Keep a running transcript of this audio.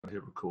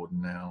hit record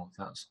now.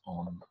 That's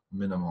on.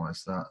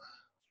 Minimize that.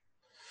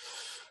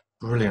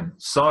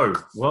 Brilliant. So,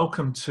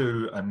 welcome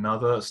to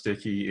another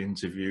sticky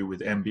interview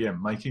with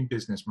MBM, Making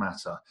Business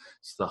Matter.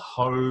 It's the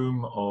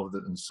home of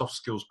and soft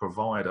skills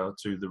provider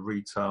to the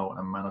retail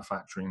and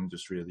manufacturing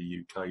industry of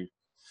the UK.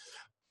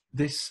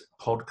 This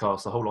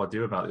podcast, the whole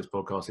idea about this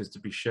podcast is to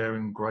be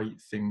sharing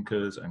great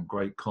thinkers and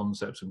great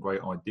concepts and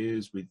great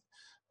ideas with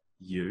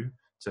you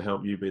to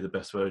help you be the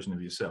best version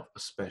of yourself,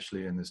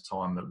 especially in this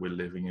time that we're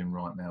living in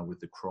right now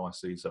with the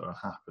crises that are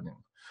happening.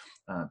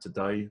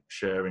 Today,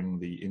 sharing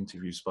the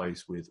interview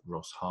space with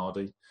Ross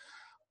Hardy,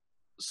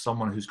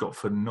 someone who's got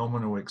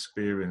phenomenal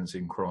experience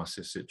in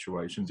crisis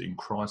situations, in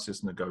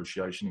crisis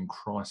negotiation, in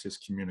crisis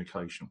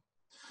communication.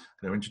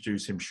 I'm going to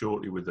introduce him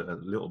shortly with a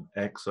little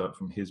excerpt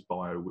from his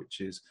bio, which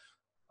is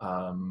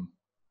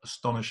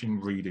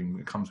astonishing reading.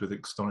 It comes with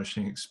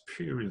astonishing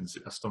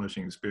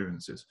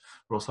experiences.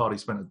 Ross Hardy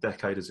spent a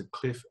decade as a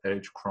cliff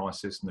edge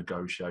crisis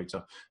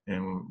negotiator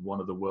in one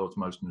of the world's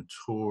most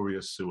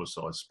notorious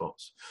suicide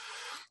spots.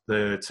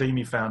 The team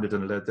he founded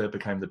and led there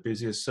became the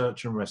busiest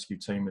search and rescue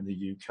team in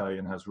the UK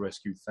and has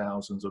rescued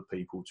thousands of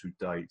people to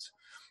date.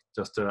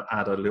 Just to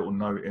add a little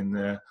note in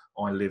there,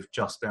 I live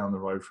just down the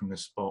road from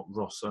this spot.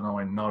 Ross and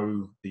I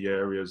know the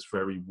areas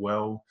very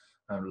well,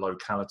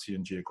 locality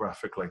and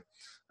geographically,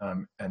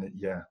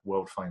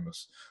 world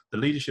famous. The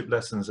leadership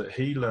lessons that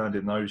he learned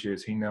in those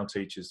years, he now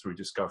teaches through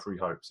Discovery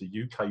Hopes, a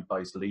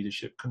UK-based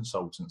leadership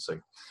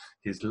consultancy.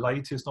 His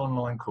latest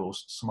online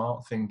course,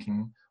 Smart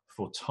Thinking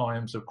for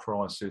Times of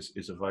Crisis,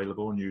 is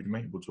available on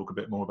Udemy. We'll talk a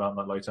bit more about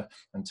that later,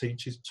 and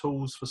teaches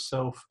tools for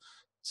self,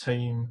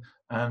 team,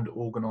 and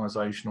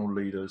organizational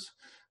leaders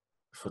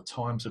for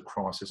times of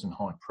crisis and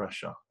high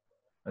pressure.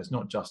 It's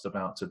not just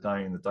about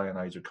today in the day and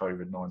age of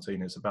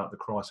COVID-19. It's about the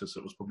crisis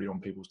that was probably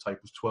on people's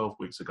tables 12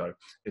 weeks ago.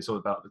 It's all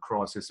about the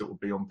crisis that will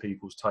be on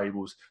people's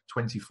tables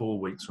 24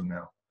 weeks from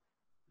now.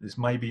 This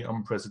may be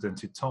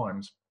unprecedented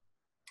times,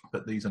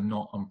 but these are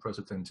not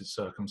unprecedented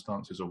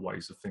circumstances or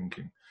ways of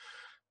thinking.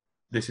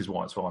 This is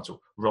why it's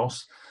vital.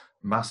 Ross,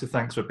 massive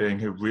thanks for being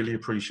here. Really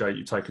appreciate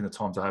you taking the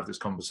time to have this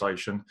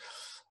conversation.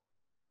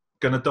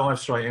 Going to dive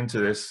straight into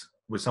this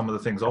with some of the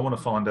things. I want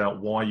to find out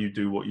why you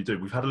do what you do.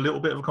 We've had a little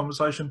bit of a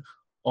conversation.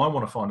 I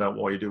want to find out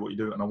why you do what you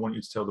do, and I want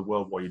you to tell the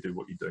world why you do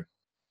what you do.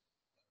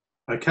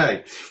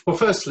 Okay. Well,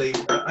 firstly,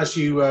 as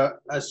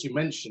you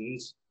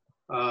mentioned,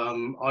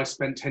 I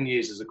spent 10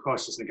 years as a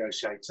crisis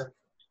negotiator.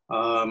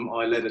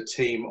 I led a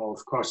team of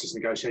crisis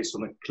negotiators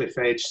on the cliff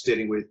edge,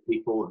 dealing with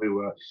people who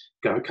were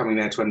coming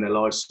there to end their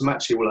lives from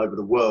actually all over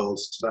the world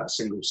to that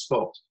single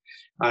spot.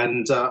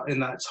 And in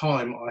that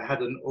time, I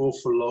had an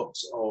awful lot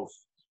of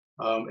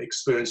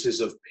experiences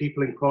of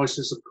people in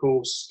crisis, of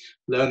course,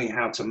 learning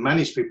how to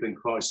manage people in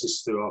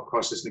crisis through our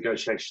crisis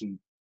negotiation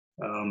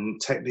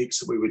techniques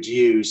that we would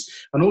use,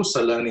 and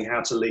also learning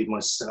how to lead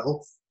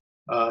myself,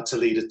 to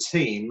lead a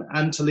team,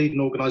 and to lead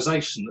an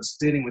organisation that's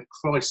dealing with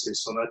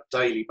crisis on a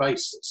daily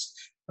basis.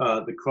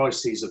 The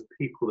crises of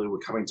people who were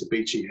coming to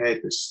Beachy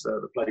Head,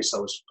 the place I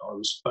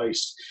was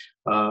faced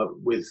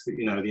with,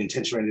 the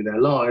intention of ending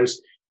their lives,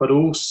 but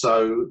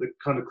also the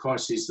kind of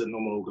crises that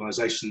normal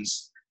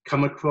organisations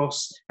come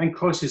across, and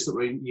crises that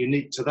were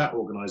unique to that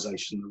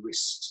organisation, the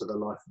risks to the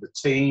life of the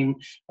team,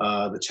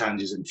 the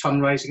challenges in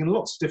fundraising, and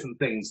lots of different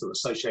things that were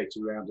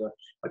associated around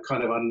a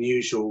kind of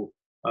unusual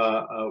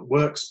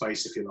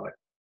workspace, if you like.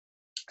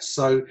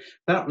 So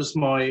that was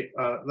my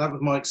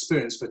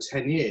experience for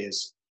 10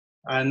 years.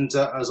 And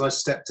as I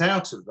stepped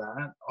out of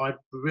that, I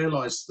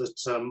realised that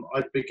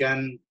I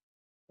began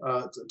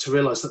to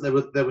realise that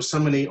there were so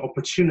many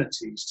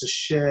opportunities to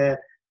share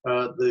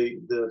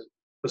the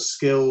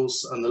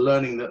skills and the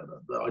learning that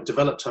I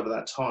developed over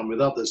that time with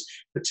others,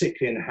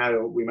 particularly in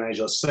how we manage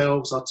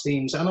ourselves, our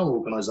teams, and our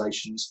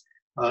organisations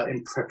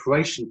in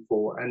preparation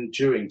for and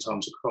during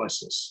times of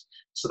crisis.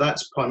 So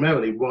that's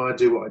primarily why I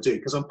do what I do,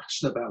 because I'm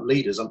passionate about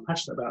leaders. I'm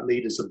passionate about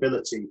leaders'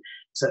 ability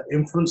to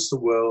influence the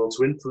world,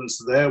 to influence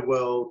their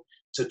world,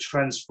 to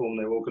transform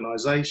their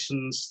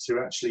organisations, to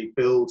actually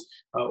build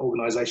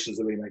organisations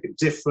that really make a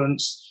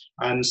difference.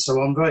 And so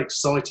I'm very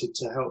excited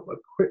to help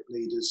equip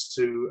leaders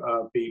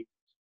to be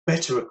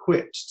better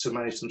equipped to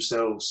manage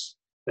themselves,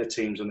 their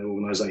teams, and their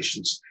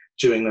organisations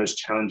during those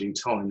challenging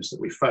times that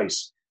we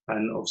face.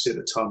 And obviously, at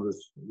the time of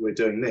we're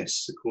doing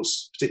this, of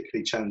course,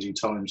 particularly challenging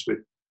times with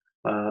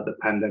the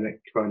pandemic,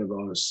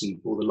 coronavirus,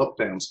 and all the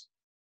lockdowns.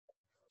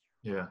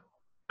 Yeah.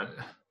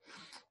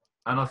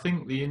 And I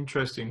think the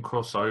interesting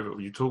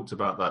crossover, you talked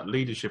about that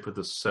leadership of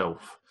the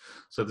self.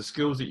 So the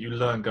skills that you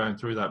learn going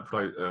through that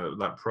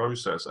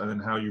process, and then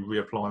how you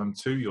reapply them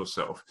to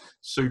yourself,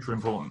 super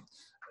important.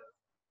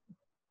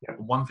 Yeah.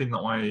 One thing that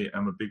I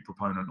am a big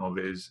proponent of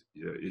is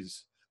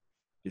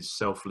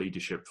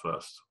self-leadership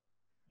first.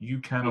 You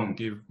cannot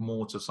give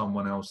more to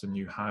someone else than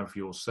you have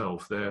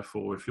yourself.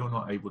 Therefore, if you're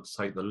not able to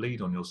take the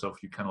lead on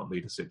yourself, you cannot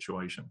lead a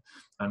situation.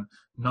 And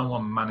no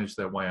one managed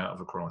their way out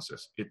of a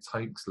crisis. It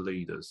takes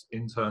leaders,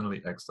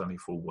 internally, externally,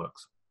 full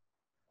works.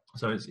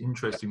 So it's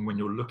interesting when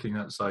you're looking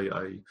at, say,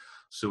 a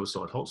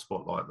suicide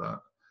hotspot like that,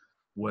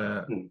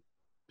 where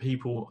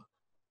people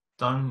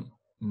don't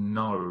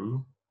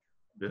know,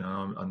 you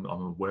know, I'm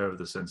aware of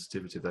the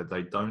sensitivity that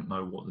they don't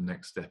know what the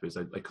next step is.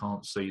 They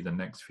can't see the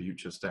next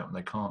future step, and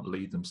they can't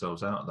lead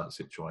themselves out of that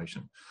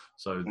situation.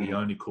 So the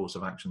only course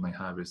of action they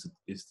have is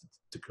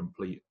to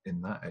complete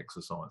in that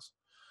exercise.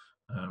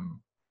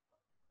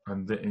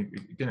 And then,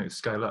 you know,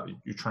 scale up.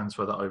 You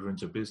transfer that over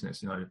into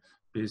business. You know,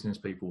 business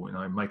people, you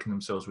know, making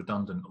themselves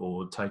redundant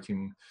or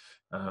taking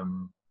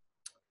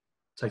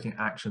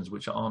actions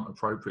which aren't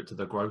appropriate to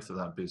the growth of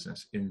that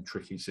business in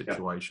tricky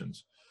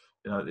situations.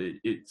 You know,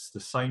 it's the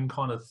same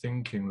kind of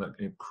thinking that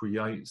it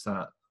creates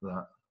that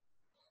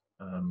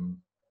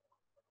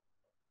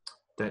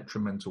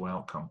detrimental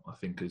outcome. I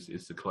think is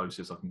the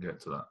closest I can get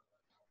to that.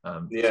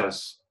 So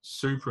it's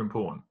super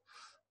important.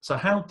 So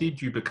how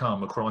did you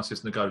become a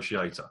crisis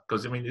negotiator?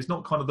 Because I mean, it's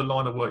not kind of the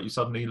line of work you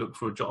suddenly look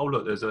for a job. Oh,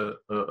 look, there's a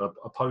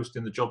post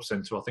in the job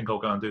centre. I think I'll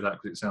go and do that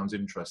because it sounds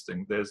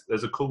interesting.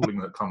 There's a calling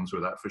that comes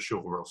with that for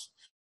sure, Ross.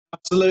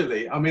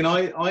 Absolutely. I mean,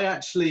 I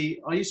used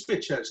to be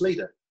a church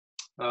leader.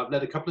 I've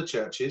led a couple of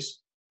churches,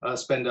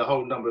 spent a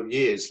whole number of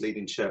years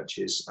leading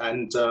churches,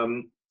 and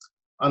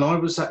I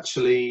was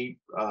actually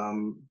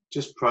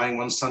just praying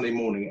one Sunday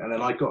morning, and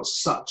then I got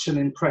such an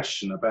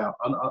impression about.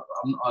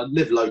 I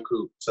live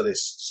local to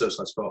this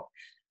suicide spot,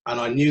 and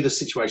I knew the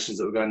situations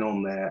that were going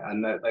on there,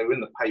 and they were in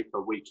the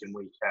paper week in,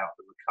 week out,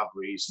 the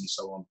recoveries and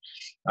so on,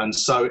 and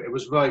so it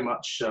was very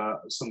much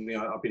something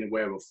I've been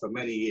aware of for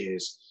many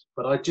years.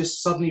 But I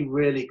just suddenly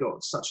really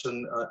got such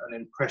an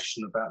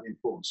impression about the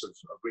importance of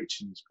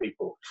reaching these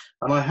people.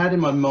 And I had in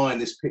my mind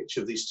this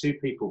picture of these two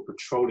people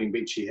patrolling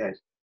Beachy Head,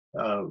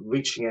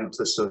 reaching out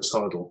to the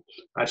suicidal,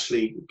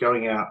 actually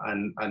going out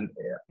and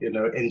you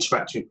know,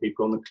 interacting with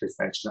people on the cliff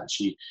edge, and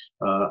actually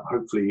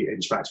hopefully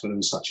interacting with them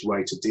in such a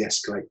way to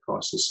de-escalate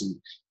crisis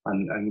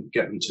and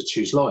get them to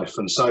choose life.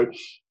 And so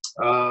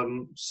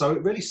so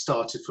it really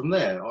started from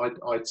there.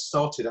 I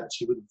started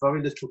actually with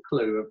very little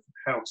clue of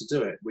how to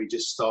do it. We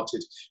just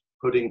started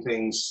putting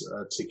things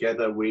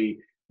together.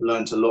 We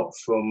learned a lot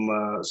from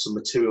some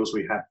materials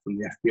we had from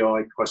the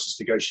FBI crisis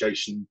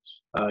negotiation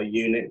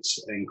unit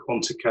in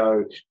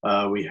Quantico.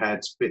 We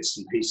had bits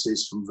and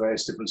pieces from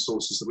various different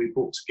sources that we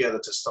brought together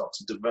to start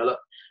to develop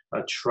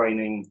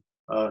training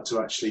to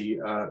actually,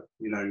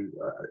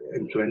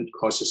 implement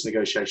crisis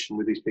negotiation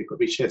with these people at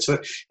Beachy Head. So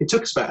it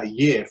took us about a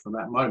year from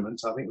that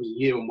moment. I think it was a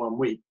year and 1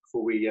 week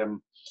before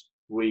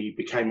we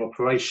became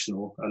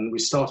operational, and we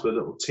started with a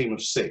little team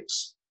of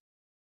 6.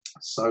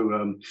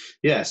 So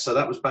so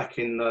that was back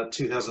in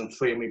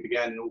 2003, and we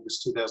began in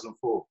August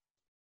 2004.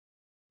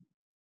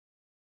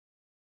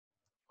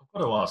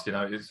 I've got to ask, you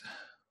know,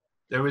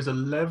 there is a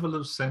level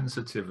of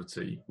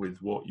sensitivity with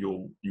what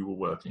you were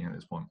working at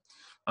this point.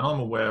 And I'm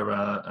aware,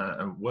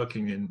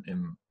 working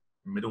in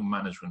middle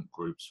management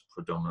groups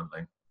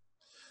predominantly,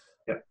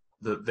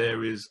 that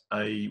there is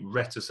a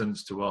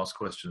reticence to ask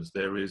questions.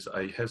 There is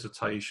a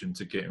hesitation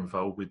to get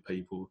involved with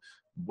people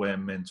where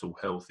mental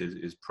health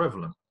is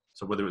prevalent.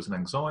 So whether it's an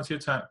anxiety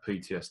attack,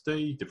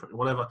 PTSD, different,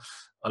 whatever,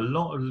 a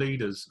lot of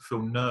leaders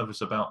feel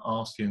nervous about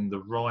asking the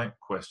right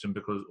question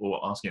or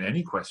asking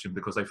any question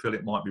because they feel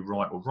it might be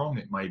right or wrong.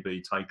 It may be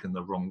taken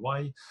the wrong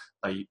way.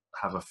 They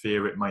have a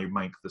fear it may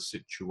make the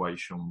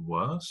situation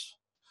worse.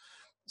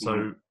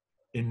 So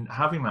in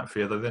having that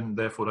fear,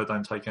 therefore they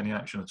don't take any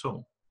action at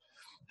all.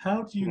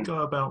 How do you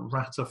go about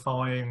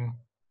ratifying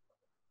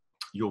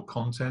your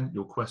content,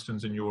 your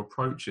questions and your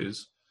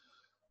approaches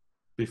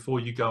before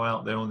you go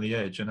out there on the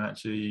edge and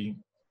actually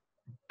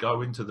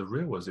go into the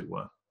real, as it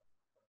were?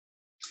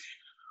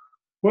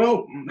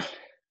 Well,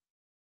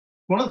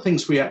 one of the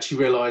things we actually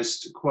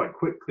realised quite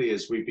quickly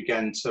as we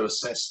began to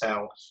assess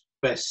how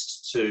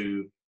best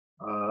to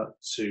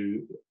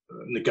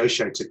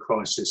negotiate a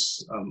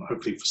crisis,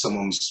 hopefully for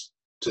someone's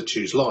to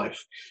choose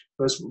life,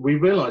 was we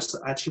realised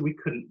that actually we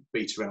couldn't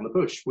beat around the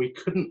bush. We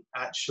couldn't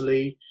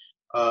actually,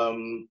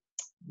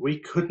 we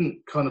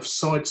couldn't kind of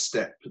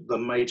sidestep the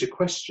major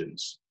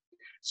questions.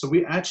 So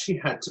we actually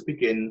had to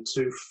begin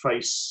to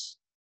face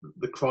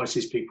the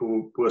crises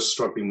people were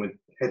struggling with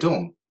head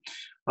on.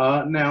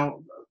 Now,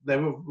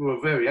 there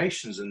were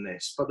variations in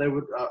this, but they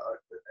would,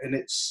 in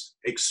its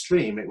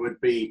extreme, it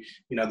would be,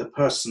 you know, the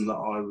person that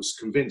I was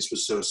convinced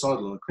was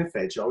suicidal on the cliff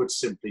edge. I would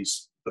simply,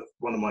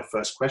 one of my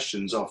first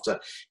questions after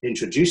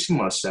introducing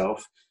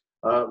myself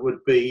would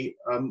be,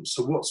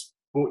 so what's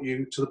brought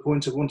you to the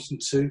point of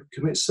wanting to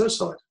commit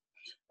suicide?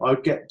 I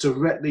would get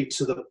directly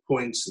to the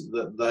point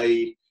that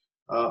they,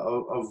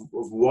 of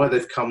why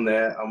they've come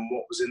there and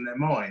what was in their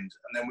mind,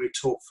 and then we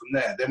talk from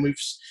there. Then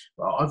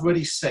I've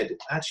already said,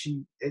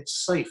 actually,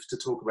 it's safe to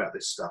talk about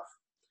this stuff.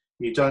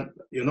 You're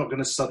not going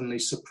to suddenly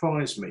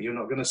surprise me. You're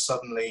not going to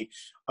suddenly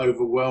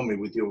overwhelm me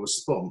with your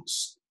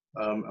response.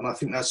 And I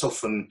think that's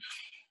often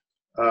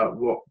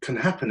what can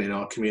happen in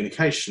our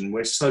communication.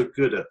 We're so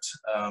good at,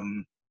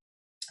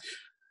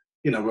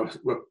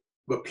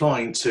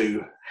 replying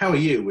to how are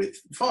you? With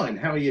fine,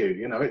 how are you?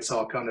 You know, it's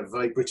our kind of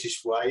very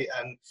British way,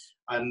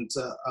 and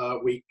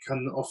we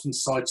can often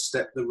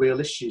sidestep the real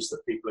issues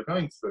that people are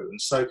going through.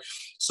 And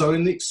so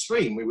in the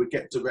extreme, we would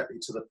get directly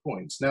to the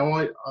point.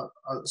 Now,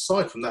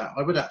 aside from that,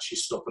 I would actually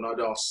stop and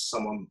I'd ask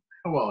someone,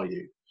 how are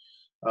you?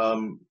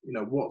 You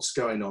know, what's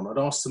going on?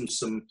 I'd ask them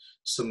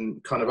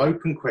some kind of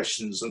open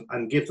questions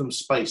and give them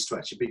space to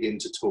actually begin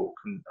to talk,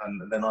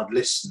 and then I'd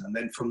listen, and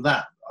then from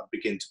that I'd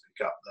begin to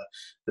pick up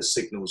the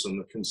signals and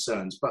the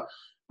concerns. But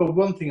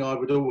one thing I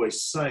would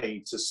always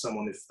say to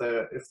someone, if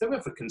they're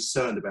ever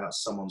concerned about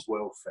someone's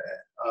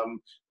welfare,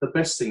 the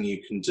best thing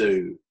you can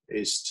do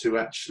is to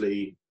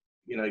actually,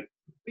 you know,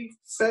 be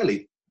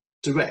fairly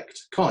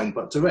direct, kind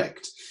but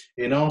direct,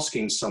 in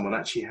asking someone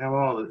actually, how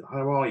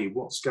are you?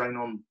 What's going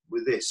on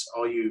with this?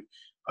 Are you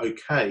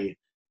okay?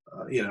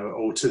 You know,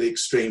 or to the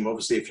extreme,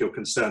 obviously, if you're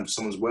concerned for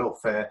someone's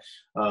welfare,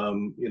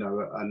 you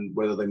know, and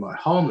whether they might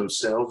harm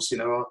themselves, you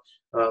know,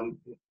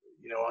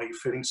 are you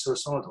feeling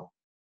suicidal?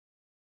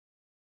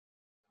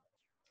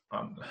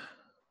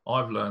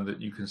 I've learned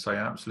that you can say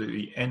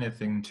absolutely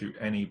anything to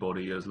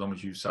anybody as long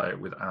as you say it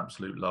with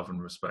absolute love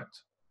and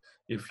respect.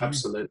 If you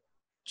Absolutely.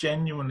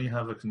 genuinely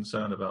have a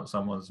concern about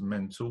someone's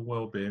mental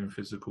well-being,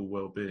 physical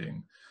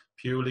well-being,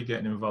 purely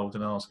getting involved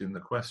in asking the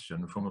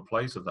question from a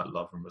place of that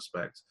love and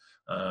respect,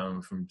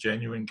 from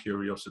genuine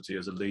curiosity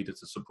as a leader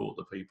to support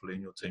the people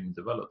in your team and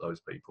develop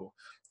those people,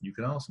 you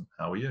can ask them,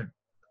 how are you?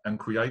 And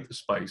create the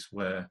space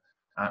where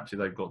actually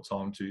they've got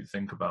time to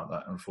think about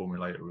that and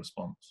formulate a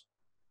response.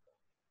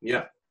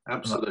 Yeah,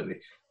 absolutely.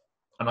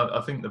 And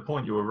I think the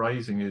point you were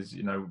raising is,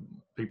 you know,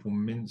 people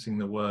mincing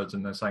the words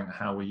and they're saying,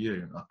 how are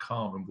you? I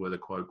can't remember where the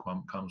quote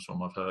comes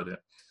from. I've heard it.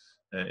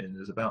 And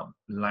it's about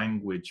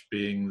language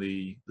being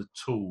the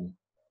tool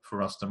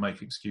for us to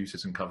make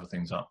excuses and cover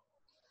things up.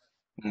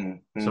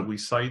 Mm-hmm. So we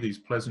say these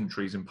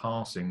pleasantries in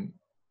passing,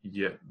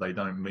 yet they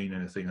don't mean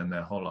anything and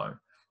they're hollow,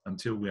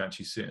 until we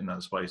actually sit in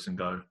that space and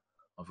go,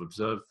 I've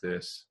observed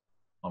this.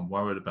 I'm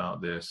worried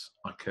about this.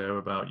 I care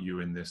about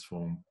you in this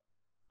form.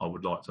 I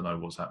would like to know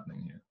what's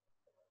happening here,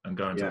 and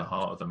go into the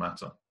heart of the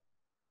matter.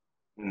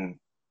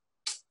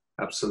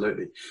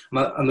 Absolutely.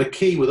 And the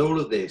key with all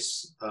of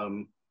this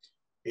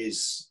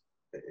is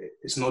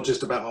it's not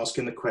just about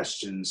asking the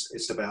questions,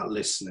 it's about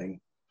listening.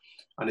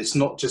 And it's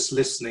not just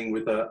listening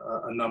with a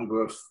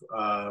number of,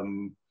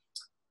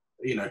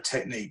 you know,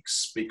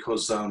 techniques,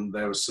 because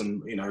there are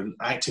some, you know,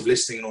 active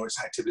listening and all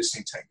its active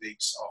listening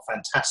techniques are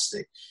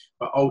fantastic.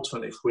 But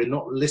ultimately, if we're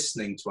not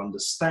listening to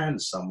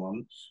understand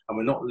someone, and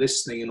we're not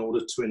listening in order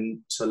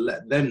to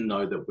let them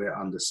know that we're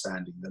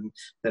understanding them,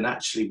 then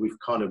actually we've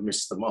kind of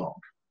missed the mark.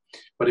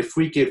 But if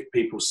we give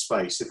people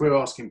space, if we're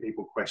asking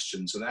people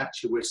questions and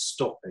actually we're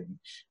stopping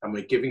and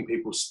we're giving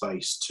people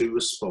space to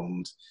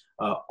respond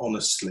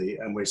honestly,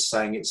 and we're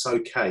saying it's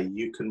okay,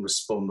 you can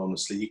respond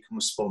honestly, you can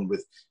respond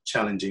with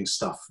challenging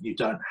stuff, you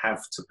don't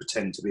have to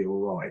pretend to be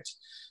all right,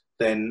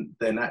 then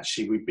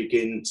actually we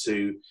begin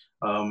to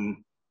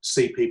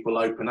see people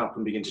open up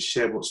and begin to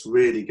share what's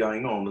really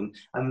going on.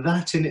 And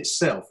that in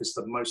itself is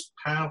the most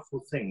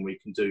powerful thing we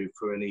can do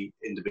for any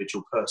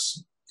individual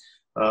person.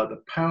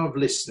 The power of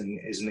listening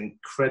is an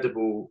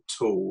incredible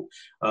tool.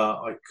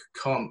 I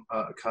can't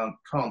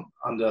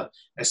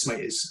underestimate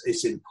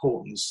its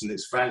importance and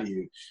its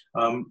value.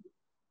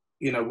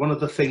 You know, one of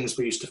the things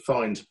we used to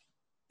find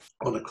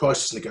on a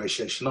crisis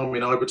negotiation, I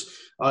mean,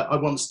 I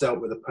once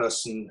dealt with a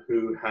person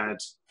who had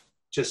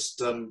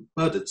just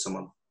murdered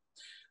someone.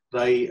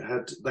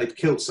 They'd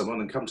killed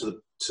someone and come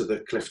to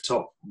the cliff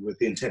top with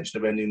the intention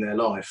of ending their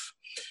life.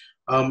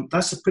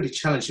 That's a pretty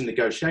challenging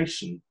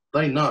negotiation.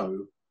 They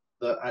know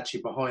that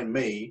actually behind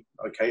me,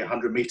 okay,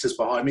 100 meters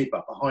behind me,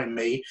 but behind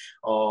me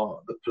are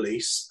the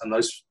police, and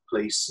those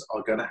police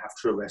are going to have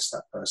to arrest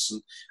that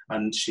person,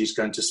 and she's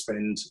going to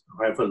spend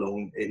however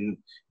long in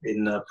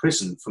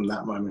prison from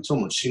that moment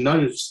onwards. She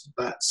knows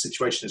that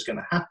situation is going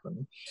to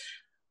happen,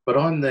 but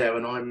I'm there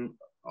and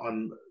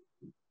I'm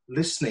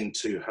listening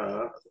to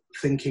her,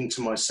 thinking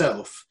to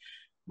myself,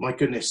 my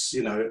goodness,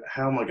 you know,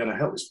 how am I going to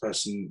help this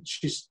person?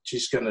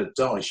 She's going to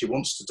die. She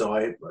wants to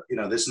die. But, you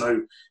know, there's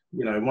no,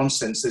 you know, in one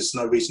sense, there's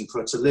no reason for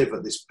her to live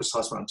at this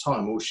precise moment of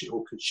time. All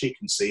she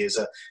can see is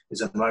a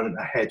moment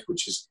ahead,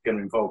 which is going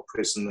to involve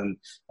prison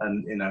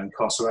and you know,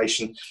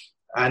 incarceration.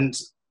 And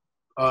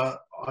I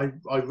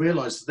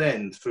realised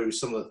then, through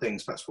some of the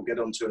things, perhaps we'll get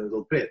onto in a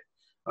little bit,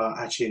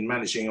 actually in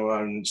managing our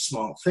own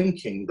smart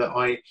thinking, that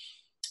I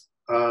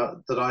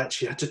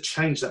actually had to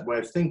change that way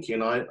of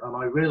thinking. And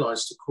I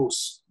realised, of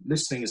course,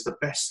 listening is the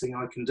best thing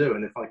I can do.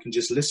 And if I can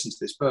just listen to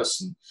this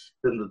person,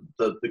 then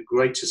the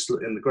greatest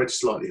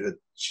likelihood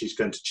she's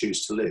going to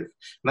choose to live.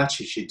 And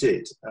actually she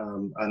did.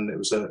 And it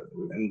was an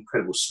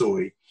incredible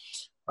story.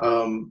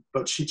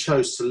 But she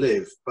chose to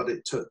live, but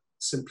it took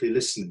simply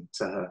listening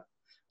to her.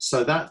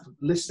 So that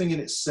listening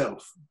in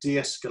itself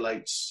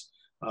de-escalates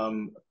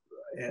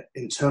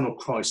internal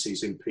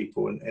crises in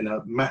people in a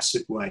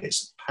massive way.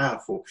 It's a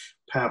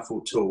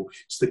powerful tool.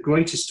 It's the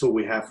greatest tool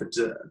we have for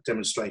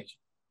demonstrating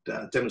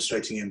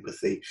demonstrating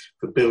empathy,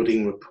 for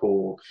building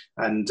rapport,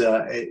 and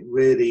it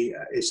really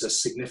is a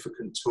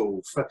significant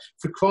tool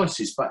for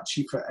crisis, but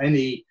actually for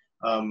any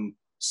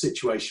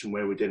situation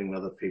where we're dealing with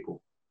other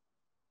people.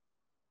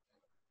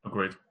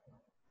 Agreed.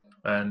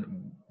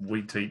 And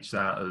we teach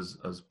that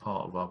as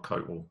part of our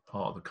part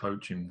of the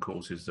coaching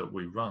courses that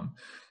we run.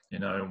 You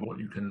know, what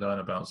you can learn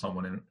about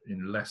someone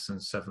in less than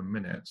 7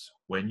 minutes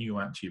when you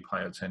actually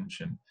pay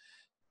attention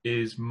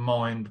is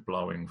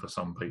mind-blowing for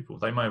some people.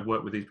 They may have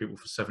worked with these people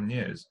for 7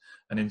 years,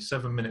 and in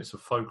 7 minutes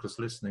of focused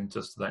listening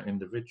just to that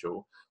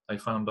individual, they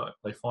find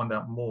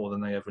out more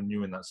than they ever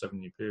knew in that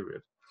 7-year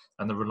period,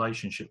 and the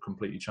relationship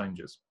completely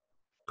changes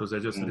because they're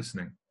just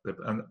listening.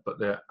 But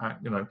they're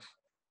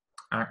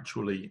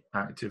actually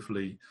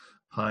actively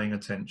paying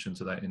attention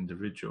to that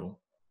individual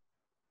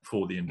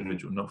for the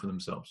individual, not for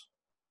themselves.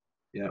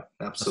 Yeah,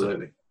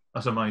 absolutely.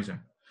 That's amazing.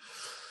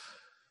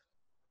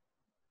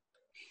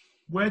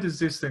 Where does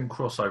this then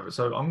cross over?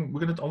 So I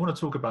want to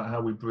talk about how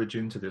we bridge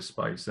into this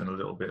space in a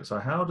little bit. So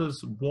how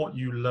does what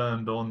you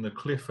learned on the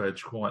cliff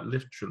edge, quite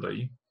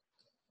literally,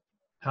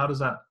 how does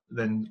that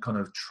then kind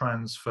of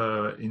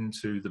transfer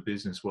into the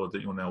business world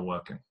that you're now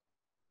working?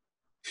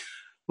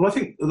 Well, I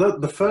think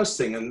the first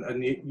thing,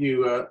 and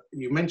you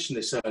mentioned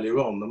this earlier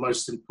on, the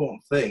most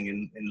important thing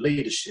in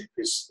leadership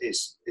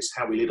is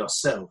how we lead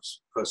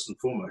ourselves first and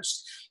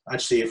foremost.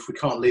 Actually, if we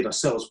can't lead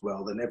ourselves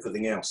well, then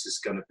everything else is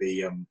going to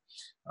be,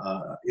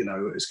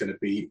 it's going to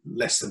be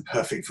less than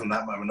perfect from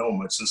that moment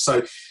onwards. And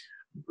so,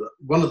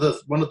 one of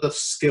the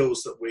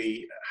skills that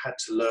we had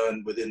to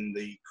learn within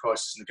the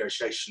crisis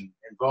negotiation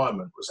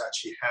environment was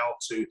actually how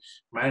to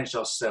manage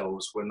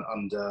ourselves when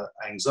under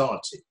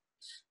anxiety.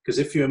 Because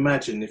if you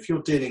imagine, if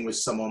you're dealing with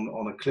someone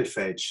on a cliff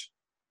edge,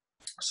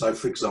 so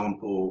for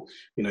example,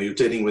 you're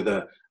dealing with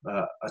an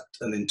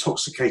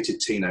intoxicated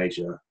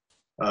teenager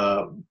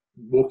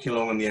walking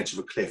along on the edge of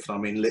a cliff, and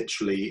I mean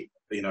literally,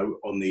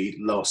 on the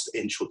last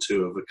inch or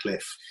two of a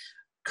cliff,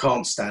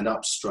 can't stand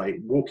up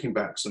straight, walking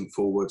backwards and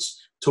forwards,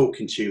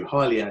 talking to you,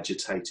 highly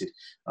agitated.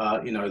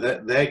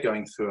 They're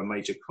going through a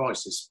major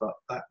crisis, but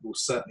that will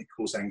certainly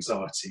cause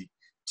anxiety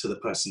to the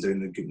person doing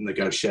the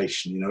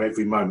negotiation.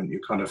 Every moment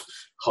your kind of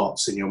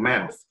heart's in your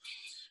mouth,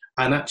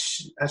 and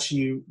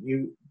actually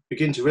you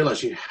begin to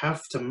realize you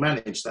have to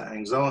manage that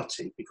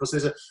anxiety, because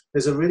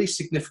there's a really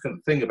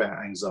significant thing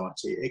about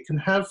anxiety. It can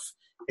have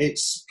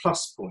its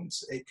plus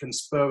points. It can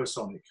spur us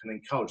on, it can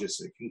encourage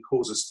us, it can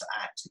cause us to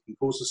act, it can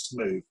cause us to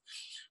move,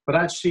 but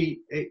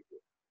actually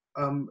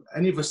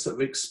any of us that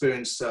have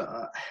experienced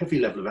a heavy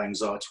level of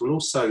anxiety will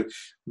also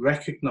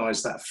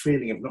recognize that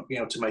feeling of not being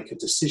able to make a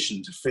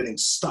decision, to feeling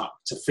stuck,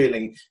 to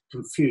feeling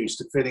confused,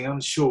 to feeling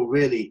unsure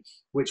really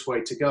which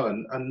way to go.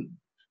 And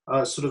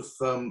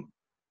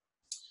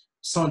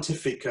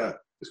scientific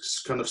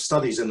kind of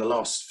studies in the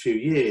last few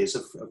years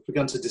have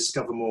begun to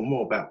discover more and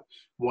more about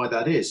why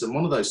that is. And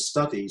one of those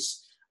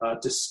studies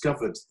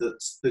discovered that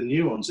the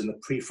neurons in the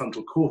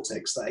prefrontal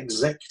cortex, that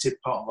executive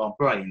part of our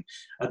brain,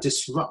 are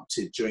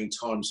disrupted during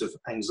times of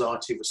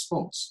anxiety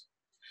response.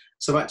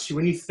 So actually,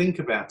 when you think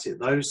about it,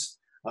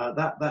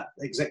 that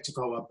executive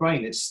part of our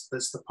brain, that's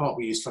the part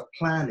we use for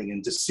planning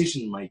and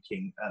decision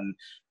making and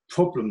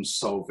problem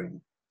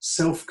solving,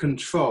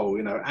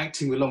 self-control,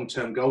 acting with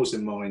long-term goals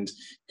in mind,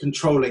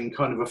 controlling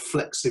kind of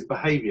reflexive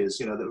behaviors,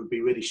 that would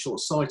be really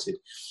short-sighted.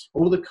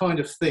 All the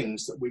kind of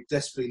things that we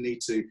desperately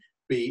need to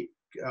be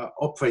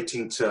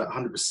operating to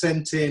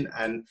 100% in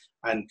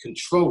and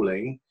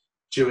controlling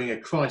during a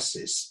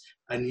crisis,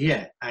 and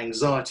yet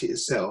anxiety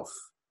itself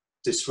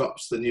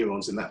disrupts the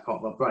neurons in that part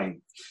of our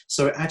brain.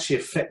 So it actually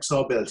affects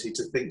our ability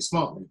to think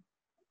smartly.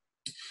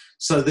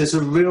 So there's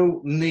a real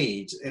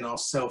need in our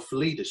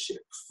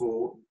self-leadership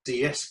for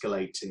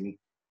de-escalating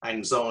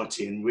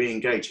anxiety and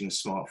re-engaging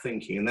smart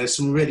thinking. And there's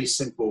some really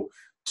simple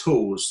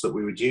tools that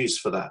we would use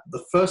for that.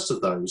 The first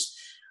of those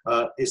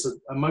is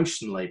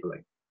emotion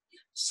labeling.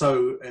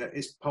 So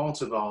it's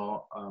part of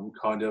our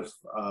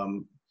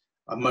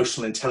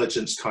emotional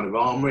intelligence kind of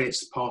armory.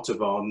 It's part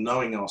of our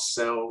knowing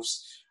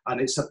ourselves.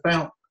 And it's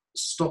about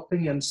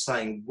stopping and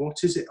saying, what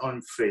is it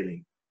I'm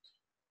feeling?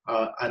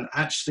 And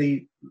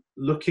actually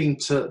looking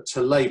to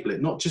label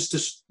it, not just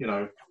as,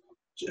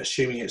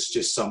 assuming it's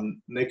just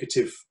some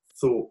negative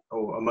thought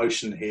or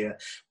emotion here,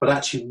 but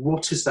actually,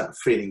 what is that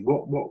feeling?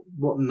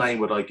 What name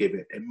would I give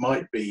it? It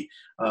might be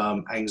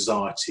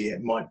anxiety,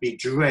 it might be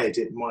dread,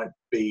 it might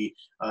be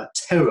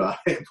terror,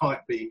 it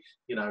might be,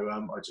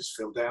 I just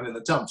feel down in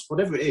the dumps.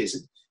 Whatever it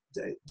is,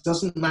 it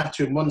doesn't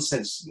matter in one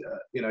sense,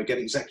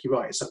 getting exactly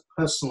right. It's a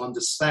personal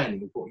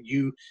understanding of what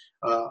you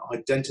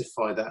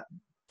identify that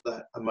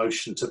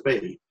emotion to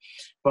be.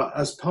 But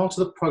as part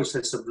of the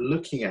process of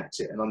looking at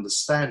it and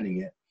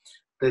understanding it,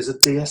 there's a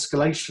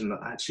de-escalation that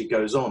actually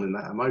goes on in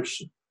that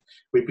emotion.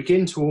 We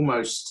begin to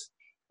almost,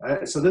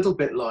 it's a little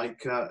bit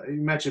like,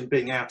 imagine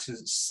being out in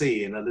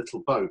sea in a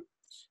little boat,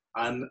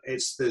 and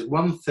there's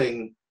one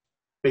thing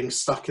being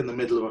stuck in the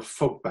middle of a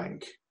fog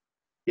bank.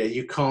 Yeah,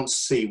 you can't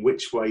see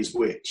which way's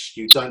which.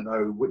 You don't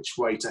know which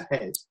way to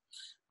head.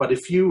 But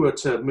if you were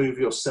to move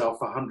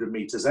yourself 100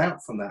 meters out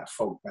from that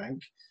fog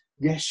bank,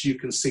 yes, you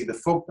can see the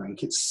fog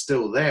bank, it's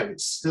still there, it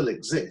still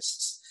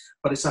exists,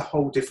 but it's a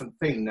whole different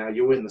thing. Now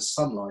you're in the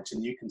sunlight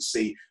and you can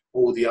see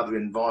all the other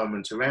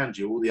environment around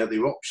you, all the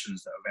other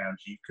options that are around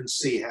you. You can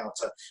see how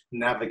to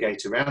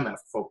navigate around that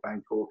fog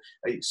bank.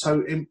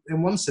 So in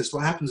one sense,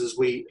 what happens is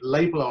we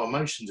label our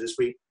emotions as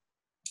we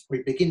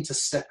begin to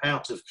step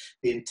out of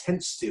the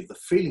intensity of the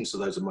feelings of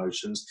those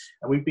emotions,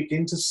 and we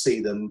begin to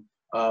see them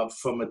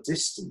from a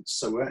distance.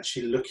 So we're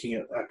actually looking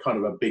at a kind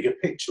of a bigger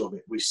picture of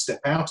it. We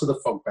step out of the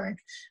fog bank,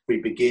 we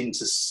begin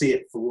to see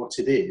it for what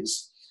it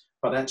is,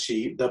 but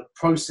actually the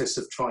process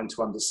of trying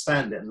to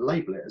understand it and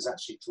label it has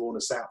actually drawn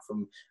us out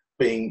from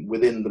being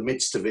within the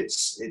midst of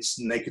its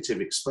negative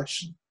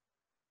expression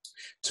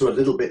to a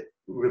little bit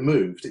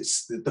removed.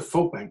 It's the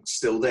fog bank's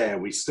still there.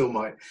 We still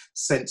might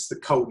sense the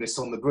coldness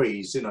on the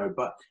breeze,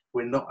 but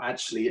we're not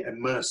actually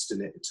immersed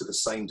in it to the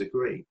same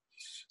degree.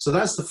 So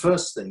that's the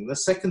first thing. The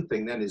second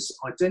thing then is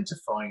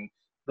identifying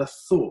the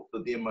thought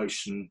that the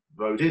emotion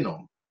rode in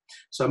on.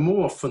 So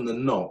more often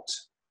than not,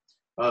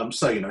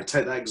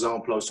 take that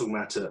example I was talking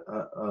about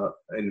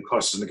in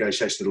crisis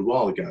negotiation a little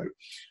while ago.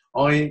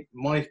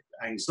 My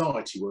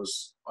anxiety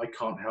was, I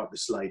can't help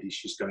this lady,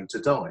 she's going to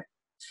die.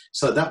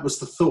 So that was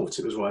the thought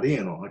it was riding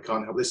in on. I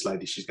can't help this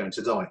lady, she's going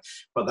to die.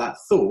 But that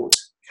thought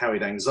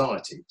carried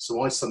anxiety.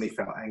 So I suddenly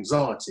felt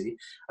anxiety,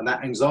 and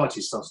that anxiety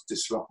started to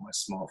disrupt my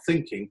smart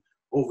thinking.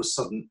 All of a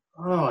sudden,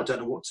 I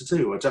don't know what to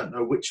do. I don't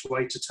know which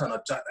way to turn. I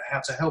don't know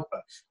how to help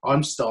her.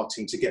 I'm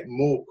starting to get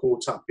more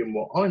caught up in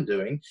what I'm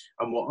doing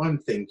and what I'm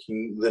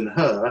thinking than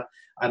her,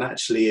 and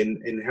actually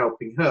in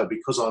helping her,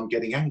 because I'm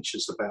getting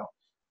anxious about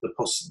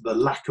the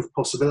lack of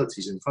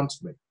possibilities in front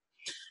of me.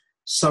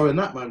 So in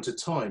that moment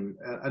of time,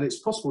 and it's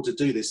possible to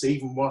do this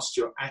even whilst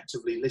you're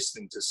actively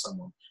listening to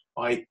someone,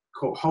 I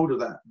caught hold of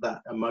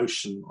that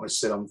emotion. I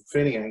said, I'm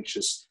feeling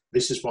anxious.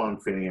 This is why I'm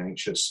feeling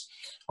anxious.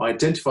 I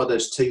identified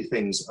those two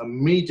things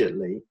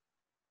immediately.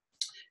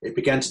 It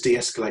began to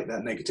de-escalate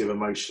that negative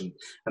emotion.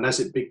 And as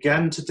it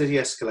began to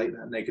de-escalate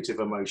that negative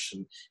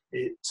emotion,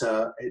 it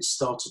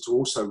started to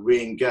also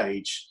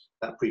re-engage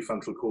that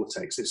prefrontal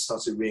cortex. It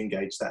started to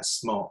re-engage that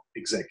smart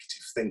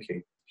executive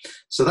thinking.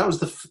 So that was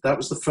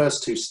the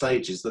first two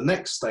stages. The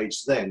next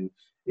stage then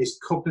is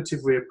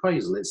cognitive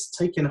reappraisal. It's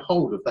taking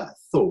hold of that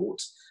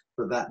thought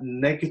that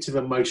negative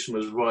emotion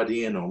was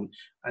riding in on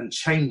and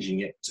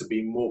changing it to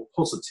be more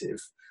positive,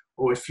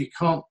 or if you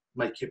can't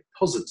make it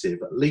positive,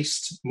 at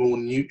least more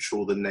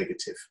neutral than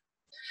negative.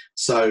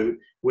 So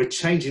we're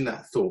changing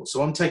that thought.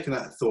 So I'm taking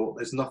that thought,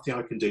 there's nothing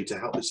I can do to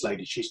help this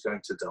lady, she's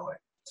going to die.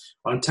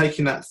 I'm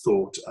taking that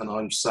thought and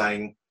I'm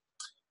saying,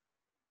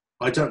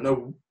 I don't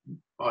know,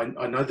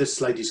 I know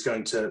this lady's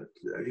going to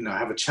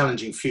have a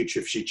challenging future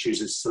if she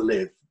chooses to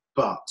live,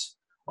 but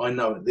I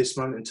know at this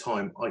moment in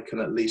time, I can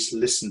at least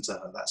listen to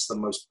her. That's the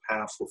most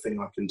powerful thing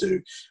I can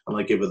do. And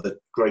I give her the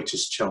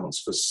greatest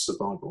chance for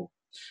survival.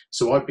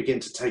 So I begin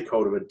to take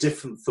hold of a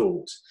different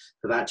thought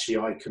that actually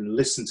I can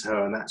listen to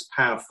her, and that's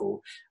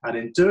powerful. And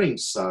in doing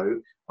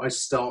so, I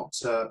start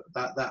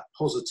that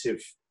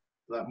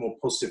more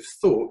positive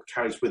thought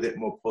carries with it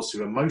more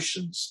positive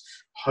emotions.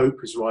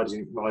 Hope is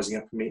rising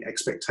up in me.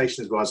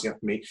 Expectation is rising up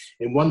in me.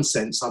 In one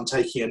sense, I'm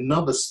taking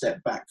another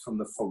step back from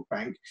the fog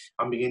bank.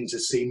 I'm beginning to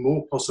see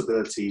more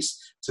possibilities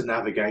to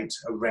navigate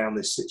around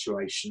this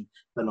situation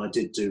than I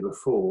did do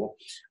before.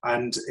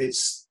 And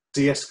it's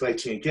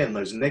de-escalating again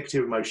those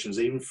negative emotions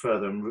even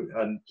further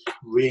and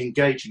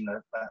re-engaging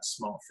that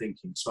smart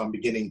thinking. So I'm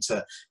beginning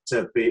to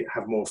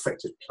have more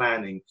effective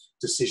planning,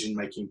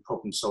 decision-making,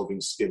 problem-solving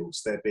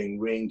skills. They're being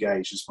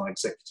re-engaged as my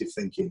executive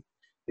thinking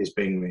is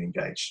being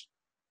re-engaged.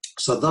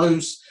 So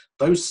those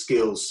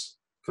skills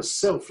for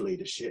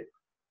self-leadership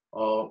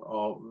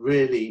are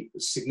really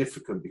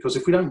significant, because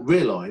if we don't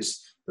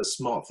realise that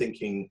smart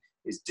thinking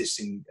is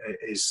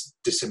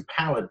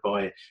disempowered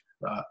by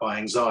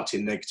anxiety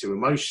and negative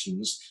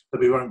emotions, that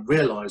we won't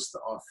realise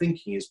that our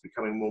thinking is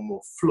becoming more and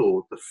more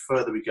flawed the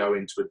further we go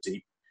into a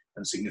deep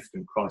and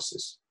significant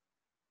crisis.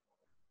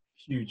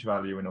 Huge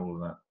value in all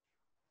of that.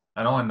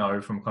 And I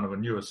know from kind of a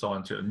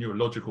neuroscience, a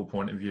neurological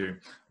point of view,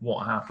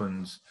 what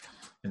happens,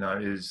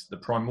 is the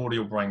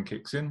primordial brain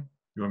kicks in,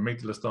 your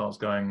amygdala starts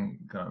going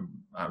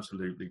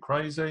absolutely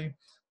crazy,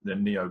 the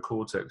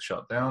neocortex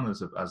shut down as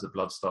the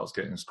blood starts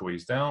getting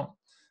squeezed out.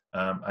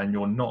 And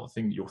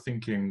you're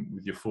thinking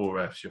with your 4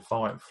 F's, your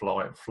fight,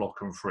 flight, flock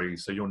and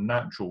freeze. So your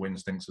natural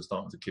instincts are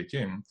starting to kick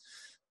in,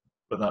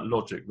 but that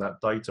logic,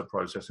 that data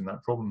processing,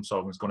 that problem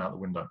solving has gone out the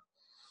window,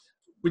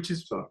 which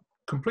is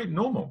completely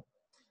normal.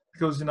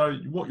 Because,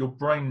 what your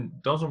brain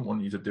doesn't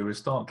want you to do is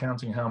start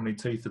counting how many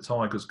teeth the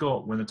tiger's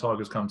got when the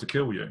tiger's come to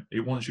kill you. It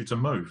wants you to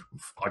move.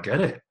 I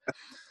get it.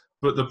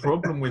 But the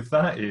problem with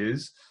that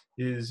is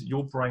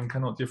your brain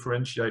cannot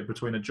differentiate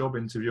between a job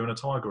interview and a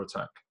tiger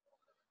attack.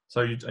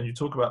 So you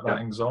talk about that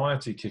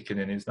anxiety kicking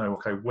in is now,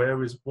 okay,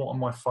 what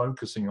am I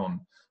focusing on?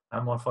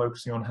 Am I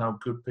focusing on how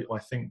good I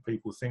think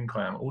people think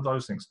I am? All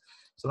those things.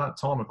 So that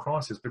time of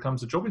crisis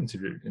becomes a job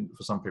interview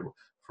for some people.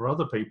 For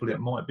other people, it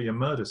might be a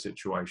murder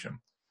situation.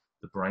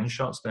 The brain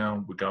shuts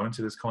down. We go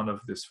into this kind of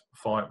this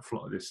fight,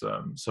 this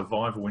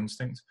survival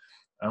instinct,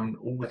 And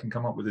all we can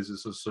come up with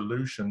is a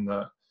solution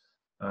that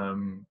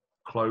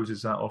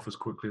closes that off as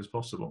quickly as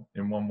possible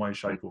in one way,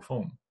 shape or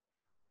form.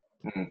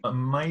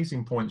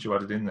 Amazing points you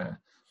added in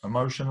there.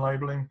 Emotion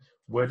labeling,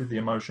 where did the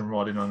emotion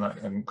ride in on that,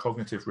 and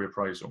cognitive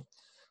reappraisal.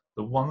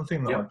 The one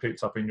thing that I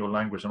picked up in your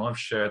language, and I've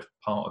shared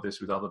part of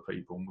this with other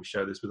people, and we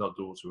share this with our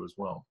daughter as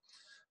well,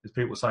 is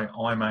people saying,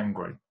 I'm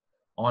angry,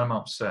 I'm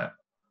upset,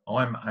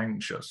 I'm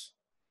anxious.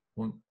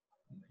 Well,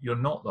 you're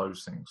not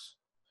those things.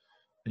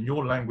 And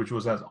your language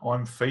was as,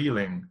 I'm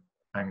feeling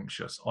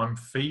anxious, I'm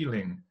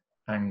feeling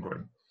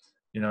angry.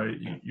 You know,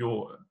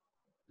 you're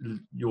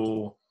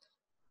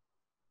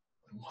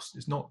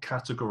it's not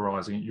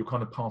categorizing, you're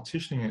kind of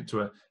partitioning it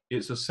to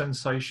it's a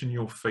sensation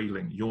you're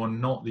feeling. You're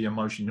not the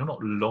emotion. You're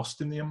not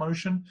lost in the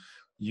emotion.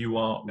 You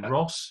are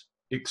Ross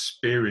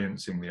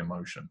experiencing the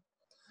emotion.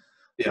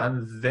 Yeah.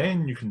 And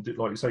then you can do,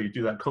 like you say, you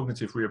do that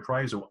cognitive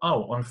reappraisal.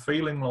 Oh, I'm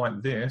feeling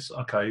like this.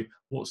 Okay,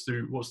 what's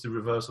the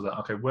reverse of that?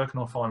 Okay, where can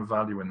I find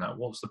value in that?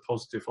 What's the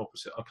positive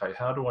opposite? Okay,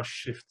 how do I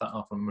shift that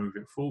up and move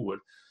it forward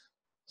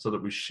so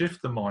that we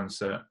shift the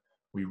mindset,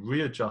 we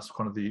readjust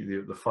kind of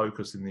the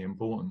focus and the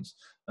importance,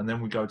 and then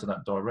we go to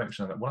that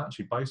direction. And go, well,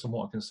 actually, based on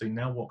what I can see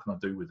now, what can I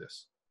do with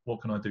this? What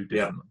can I do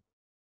differently?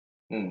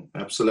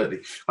 Absolutely.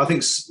 I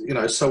think, you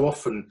know, so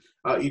often,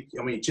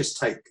 you just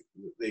take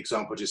the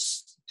example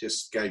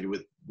just gave you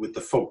with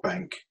the fog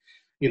bank.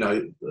 You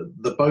know,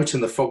 the boat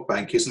in the fog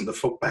bank isn't the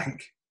fog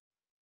bank.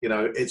 You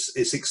know,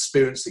 it's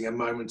experiencing a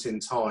moment in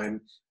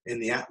time in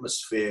the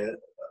atmosphere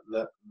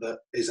that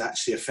is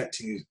actually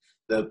affecting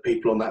the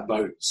people on that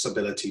boat's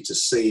ability to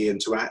see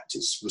and to act.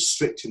 It's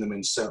restricting them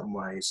in certain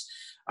ways.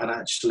 And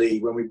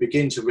actually, when we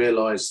begin to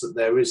realize that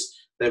there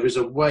is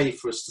a way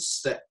for us to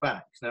step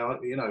back. Now,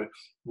 you know,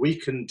 we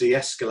can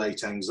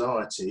de-escalate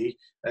anxiety.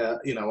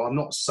 You know, I'm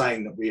not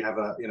saying that we have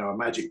a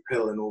magic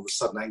pill and all of a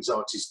sudden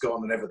anxiety's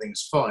gone and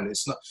everything's fine.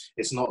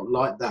 It's not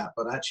like that.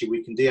 But actually,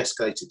 we can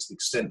de-escalate it to the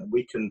extent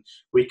that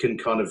we can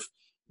kind of,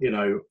 you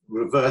know,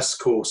 reverse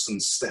course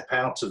and step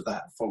out of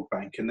that fog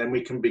bank, and then we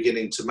can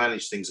begin to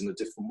manage things in a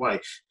different way.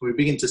 We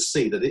begin to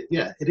see that it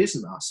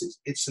isn't us.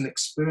 It's an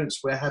experience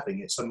we're having.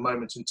 It's a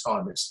moment in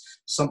time. It's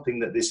something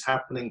that is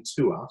happening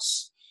to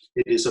us.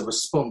 It is a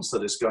response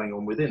that is going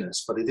on within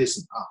us, but it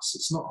isn't us.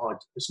 It's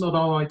not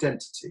our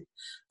identity,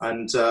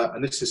 and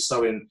this is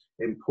so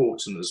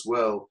important as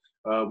well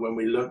when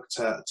we look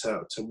to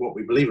what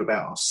we believe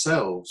about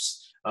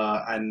ourselves,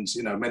 and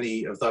you know,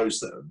 many of those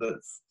that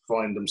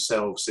find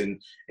themselves in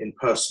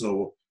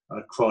personal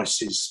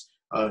crises,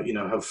 you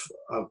know,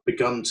 have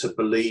begun to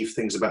believe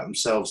things about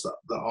themselves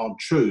that aren't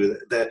true.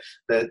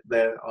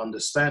 Their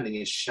understanding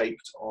is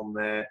shaped on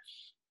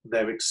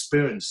their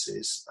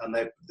experiences, and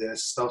they're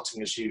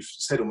starting, as you've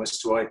said,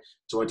 almost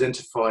to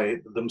identify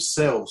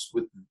themselves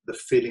with the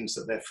feelings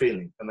that they're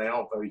feeling, and they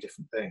are very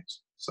different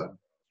things. So,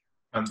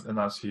 and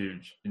that's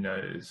huge. You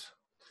know, it's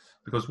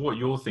because what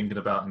you're thinking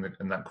about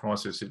in that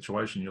crisis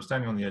situation, you're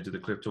standing on the edge of the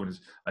cliff,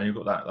 and you've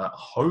got that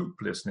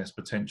hopelessness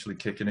potentially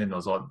kicking in. I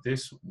was like,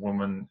 this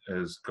woman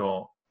has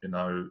got, you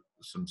know,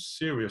 some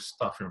serious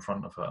stuff in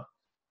front of her.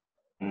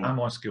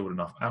 Am I skilled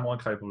enough? Am I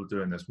capable of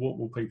doing this? What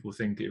will people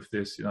think if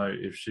this, you know,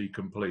 if she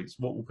completes?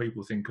 What will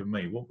people think of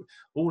me?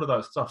 All of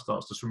that stuff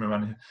starts to swim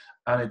around here,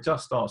 and it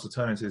just starts to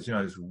turn into this, you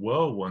know, this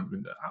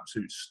whirlwind,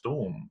 absolute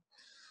storm.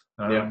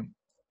 And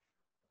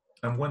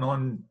when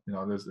I'm, you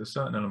know, there's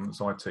certain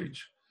elements I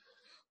teach.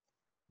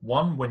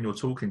 One, when you're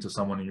talking to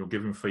someone and you're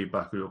giving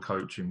feedback or you're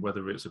coaching,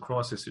 whether it's a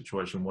crisis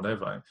situation,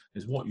 whatever,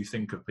 is what you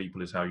think of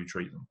people is how you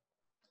treat them.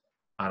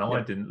 And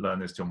I didn't learn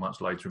this till much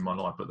later in my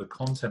life, but the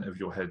content of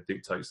your head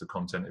dictates the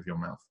content of your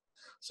mouth.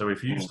 So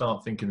if you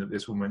start thinking that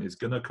this woman is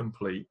going to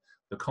complete,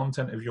 the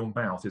content of your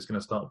mouth is going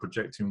to start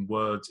projecting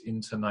words,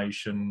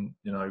 intonation,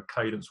 you know,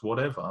 cadence,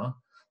 whatever,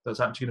 that's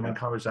actually going to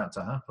encourage that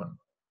to happen.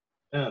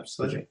 Yeah,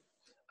 absolutely.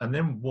 And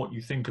then what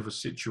you think of a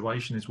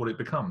situation is what it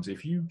becomes.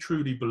 If you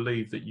truly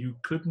believe that you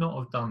could not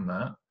have done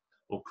that,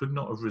 or could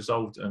not have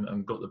resolved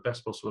and got the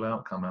best possible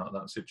outcome out of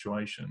that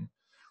situation,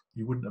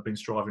 you wouldn't have been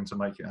striving to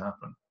make it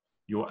happen.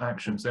 Your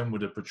actions then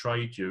would have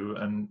betrayed you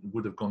and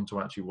would have gone to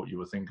actually what you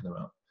were thinking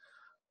about.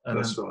 And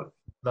that's right.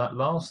 That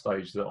last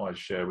stage that I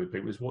share with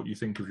people is what you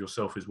think of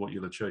yourself is what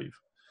you'll achieve.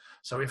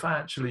 So if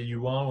actually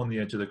you are on the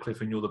edge of the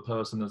cliff and you're the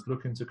person that's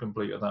looking to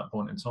complete at that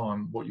point in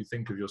time, what you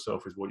think of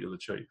yourself is what you'll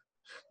achieve.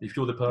 If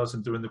you're the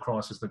person doing the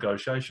crisis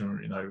negotiation,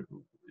 you know,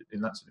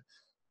 in that,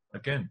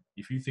 again,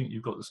 if you think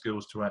you've got the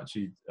skills to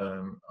actually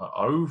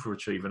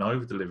overachieve and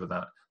over-deliver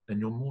that, then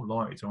you're more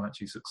likely to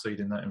actually succeed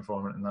in that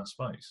environment, in that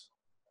space.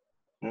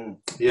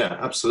 Yeah,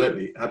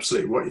 absolutely.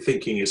 Absolutely. What you're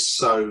thinking is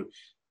so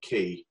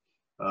key,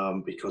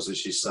 because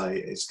as you say,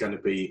 it's going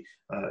to be,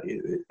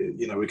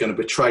 you know, we're going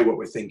to betray what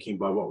we're thinking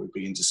by what we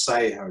begin to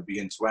say, how we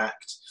begin to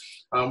act.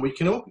 We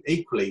can all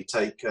equally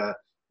take,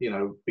 you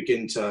know,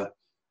 begin to,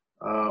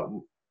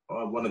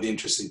 one of the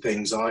interesting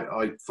things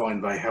I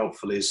find very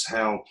helpful is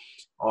how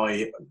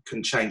I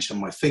can change some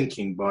of my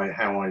thinking by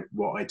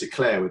what I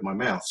declare with my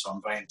mouth. So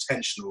I'm very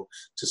intentional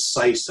to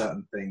say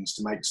certain things,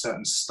 to make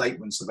certain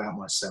statements about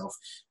myself,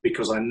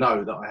 because I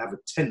know that I have a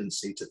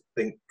tendency to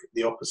think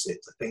the opposite,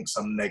 to think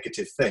some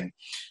negative thing.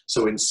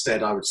 So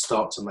instead, I would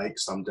start to make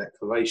some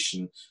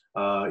declaration.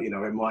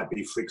 It might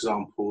be, for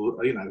example,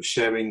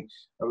 sharing,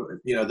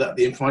 that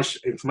the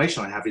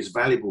information I have is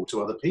valuable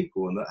to other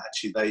people, and that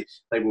actually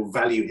they will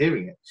value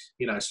hearing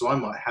it. So I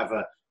might have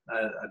a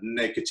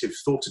negative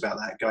thought about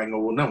that, going, oh,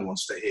 well, no one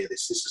wants to hear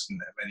this. This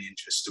isn't of any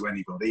interest to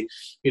anybody.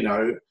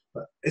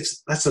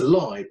 That's a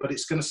lie, but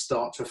it's going to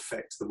start to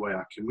affect the way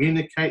I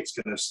communicate. It's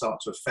going to start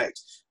to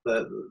affect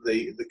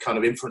the kind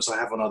of influence I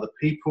have on other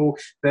people.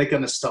 They're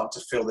going to start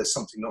to feel there's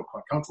something not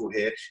quite comfortable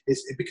here.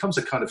 It becomes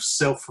a kind of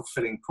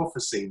self-fulfilling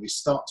prophecy. We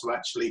start to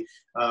actually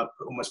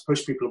almost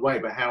push people away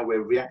by how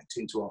we're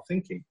reacting to our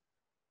thinking.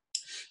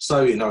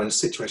 So, in a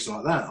situation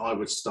like that, I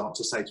would start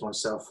to say to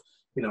myself,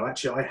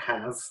 actually, I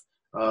have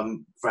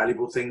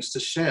valuable things to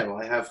share.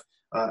 I have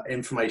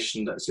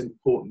information that's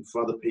important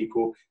for other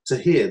people to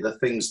hear. The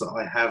things that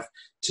I have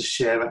to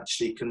share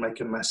actually can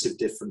make a massive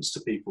difference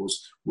to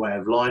people's way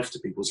of life, to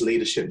people's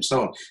leadership, and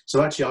so on.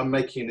 So actually, I'm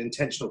making an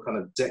intentional kind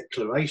of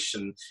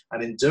declaration,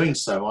 and in doing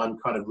so, I'm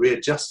kind of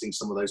readjusting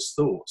some of those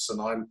thoughts,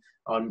 and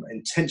I'm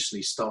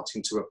intentionally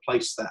starting to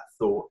replace that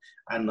thought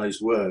and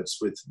those words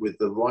with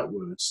the right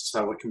words,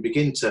 so I can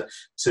begin to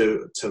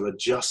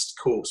adjust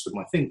course with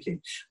my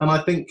thinking. And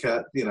I think,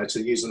 to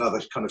use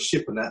another kind of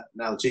ship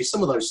analogy,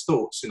 some of those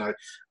thoughts,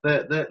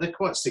 they're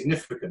quite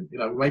significant.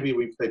 Maybe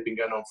they've been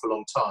going on for a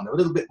long time. They're a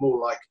little bit more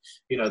like,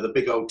 the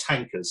big old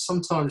tankers.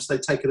 Sometimes they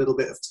take a little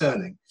bit of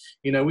turning.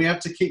 We have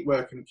to keep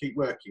working.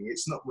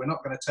 We're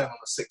not going to turn on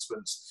the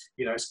sixpence.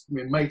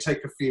 It may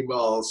take a few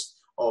miles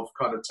of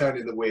kind of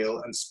turning the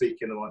wheel and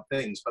speaking the right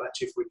things. But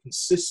actually, if we're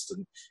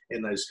consistent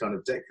in those kind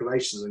of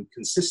declarations and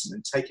consistent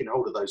in taking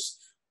hold of those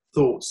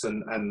thoughts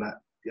and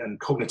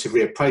cognitive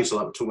reappraisal,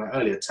 like we were talking about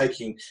earlier,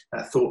 taking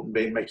that thought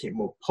and making it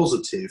more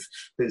positive,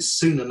 then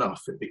soon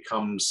enough it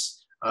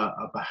becomes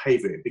a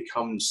behaviour. It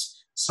becomes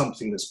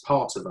something that's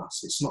part of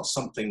us. It's not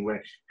something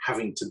we're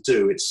having to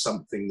do. It's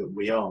something that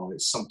we are.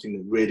 It's something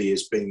that really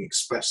is being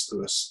expressed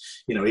to us,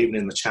 even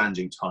in the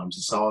challenging times.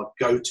 It's our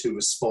go-to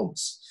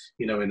response,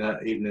 even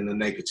in a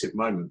negative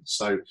moment.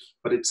 So,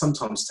 but it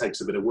sometimes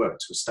takes a bit of work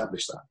to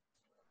establish that.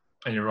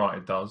 And you're right,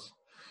 it does.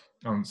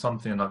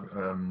 Something like,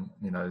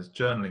 is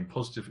journaling,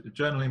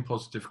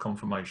 positive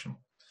confirmation.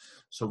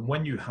 So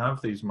when you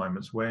have these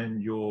moments,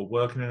 when you're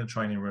working in a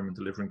training room and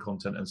delivering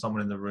content and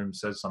someone in the room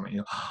says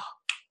something,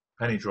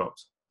 penny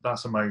dropped.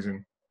 That's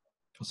amazing.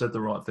 I said the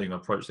right thing. I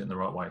approached it in the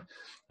right way.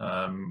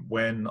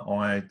 When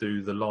I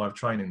do the live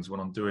trainings, when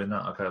I'm doing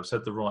that, okay, I've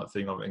said the right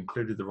thing. I've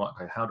included the right,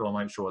 okay, how do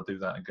I make sure I do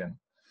that again?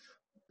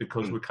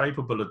 Because we're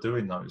capable of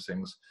doing those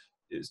things.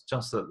 It's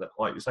just that,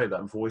 like you say,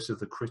 that voice of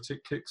the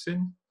critic kicks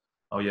in.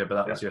 Oh yeah, but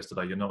that was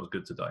yesterday. You're not as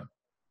good today.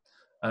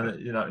 And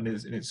and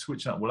it's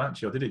switching up. Well,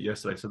 actually, I did it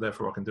yesterday, so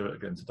therefore I can do it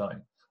again today.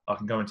 I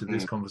can go into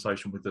this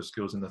conversation with the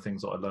skills and the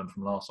things that I learned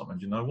from last time.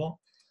 And you know what?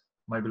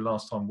 Maybe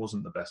last time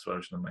wasn't the best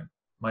version of me.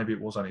 Maybe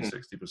it was only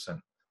 60%.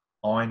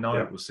 I know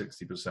it was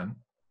 60%.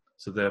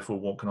 So therefore,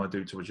 what can I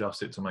do to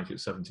adjust it to make it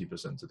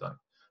 70% today?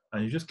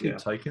 And you just keep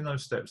taking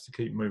those steps to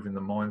keep moving the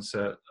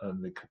mindset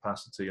and the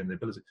capacity and the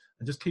ability,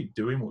 and just keep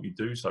doing what you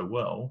do so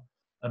well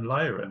and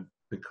layer it,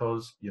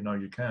 because you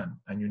can,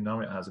 and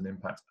it has an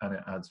impact and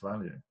it adds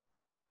value.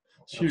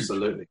 It's huge.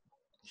 Absolutely.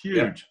 Huge.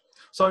 Yeah.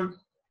 So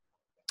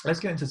let's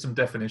get into some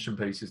definition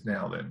pieces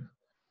now then.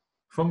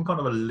 From kind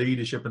of a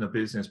leadership and a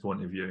business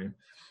point of view,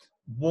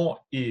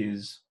 what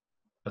is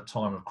a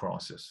time of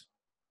crisis?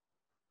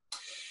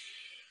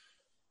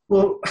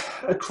 Well,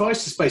 a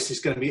crisis base is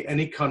going to be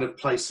any kind of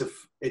place of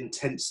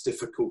intense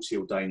difficulty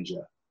or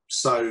danger.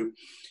 So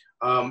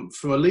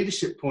from a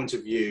leadership point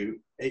of view,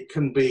 it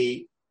can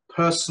be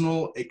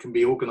personal, it can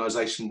be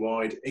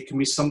organisation-wide, it can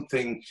be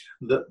something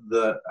that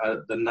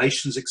the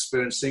nation's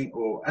experiencing,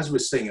 or as we're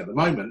seeing at the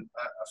moment,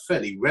 a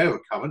fairly rare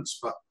occurrence,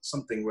 but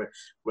something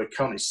we're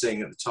currently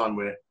seeing at the time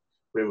we're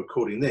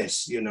recording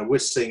this. We're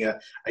seeing a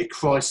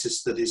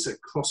crisis that is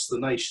across the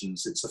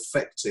nations. It's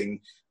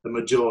affecting the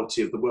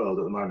majority of the world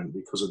at the moment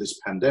because of this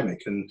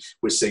pandemic, and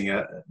we're seeing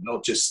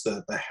not just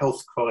the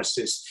health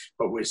crisis,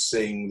 but we're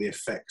seeing the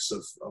effects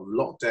of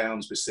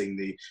lockdowns. We're seeing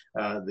the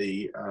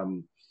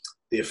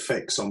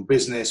effects on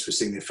business. We're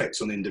seeing the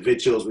effects on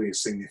individuals. We're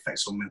seeing the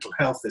effects on mental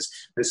health.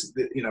 There's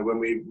when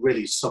we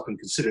really stop and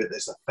consider it,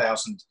 there's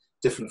 1,000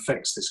 different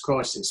effects to this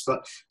crisis.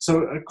 But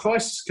so a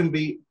crisis can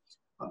be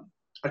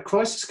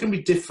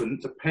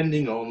different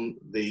depending on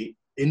the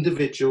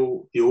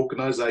individual, the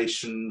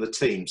organisation, the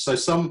team. So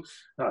some,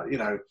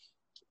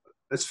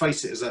 let's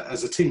face it,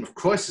 as a team of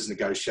crisis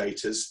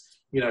negotiators,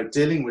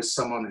 dealing with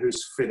someone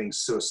who's feeling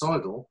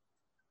suicidal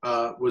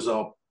was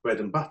our bread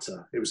and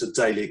butter. It was a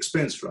daily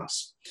experience for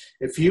us.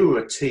 If you were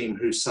a team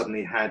who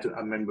suddenly had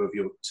a member of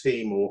your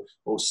team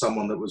or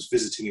someone that was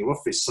visiting your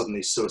office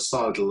suddenly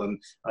suicidal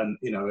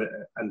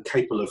and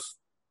capable of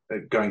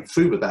going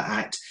through with that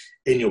act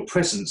in your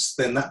presence,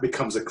 then that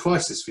becomes a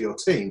crisis for your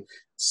team.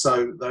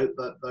 So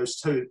those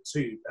two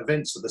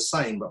events are the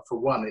same, but for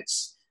one,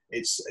 it's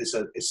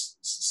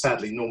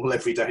sadly normal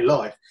everyday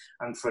life,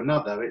 and for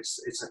another,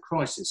 it's a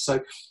crisis. So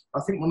I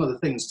think one of the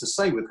things to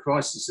say with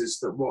crisis is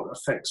that what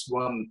affects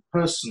one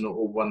person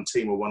or one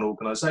team or one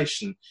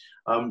organisation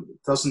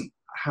doesn't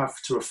have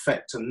to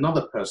affect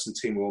another person,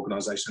 team or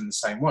organisation in the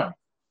same way.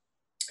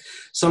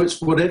 So it's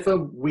whatever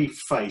we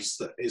face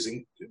that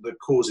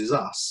causes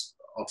us,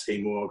 our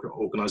team or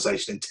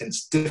organisation,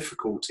 intense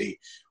difficulty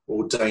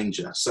or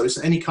danger. So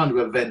it's any kind of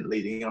event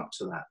leading up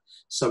to that.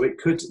 So it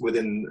could,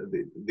 within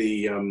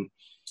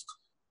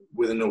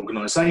within an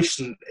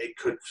organisation, it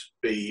could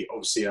be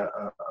obviously a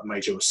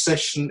major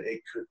recession.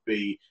 It could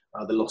be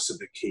the loss of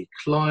a key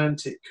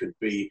client. It could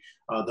be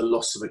the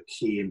loss of a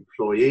key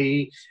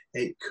employee.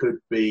 It could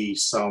be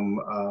some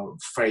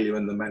failure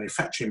in the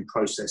manufacturing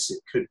process.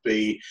 It could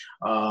be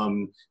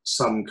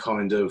some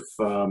kind of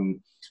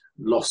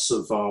loss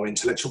of our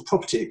intellectual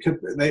property. It could,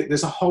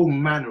 there's a whole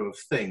manner of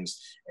things.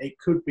 It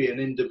could be an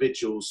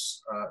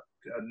individual's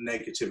a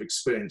negative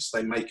experience.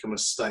 They make a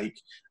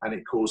mistake and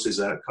it causes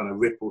a kind of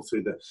ripple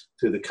through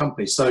the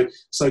company. So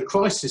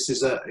crisis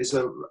is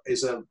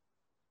a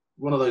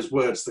one of those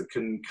words that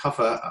can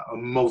cover a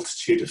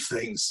multitude of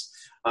things.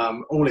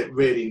 All it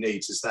really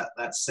needs is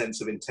that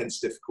sense of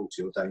intense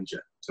difficulty or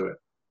danger to it.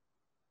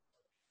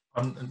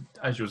 And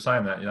as you were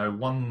saying that, you know,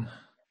 one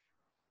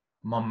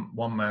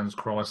man's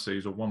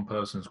crises or one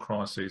person's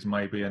crises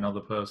may be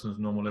another person's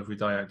normal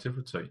everyday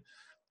activity.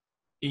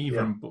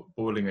 Even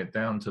boiling it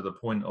down to the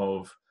point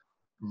of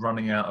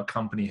running out a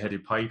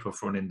company-headed paper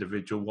for an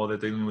individual while they're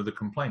dealing with a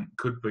complaint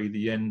could be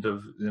the end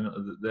of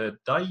their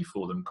day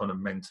for them, kind of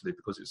mentally,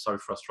 because it's so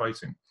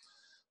frustrating.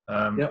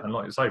 And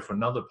like you say, for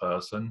another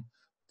person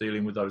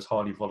dealing with those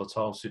highly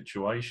volatile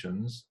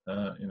situations,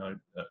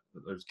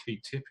 those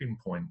key tipping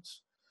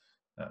points,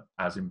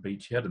 as in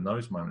Beachy Head and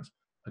those moments,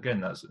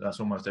 again, that's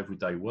almost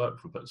everyday work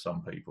for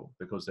some people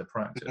because they're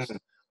practiced.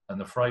 And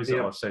the phrase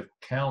that I've said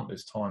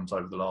countless times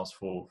over the last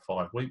 4 or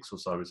 5 weeks or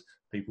so is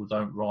people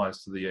don't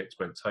rise to the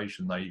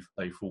expectation,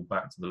 they fall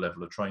back to the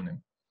level of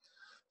training.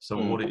 So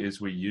what it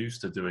is we're used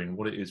to doing,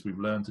 what it is we've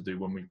learned to do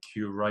when we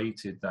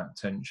curated that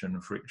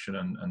tension, friction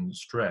and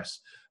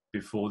stress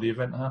before the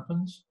event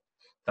happens,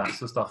 that's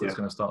the stuff that's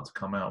going to start to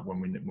come out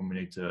when we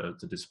need to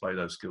display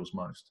those skills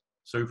most.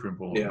 Super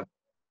important.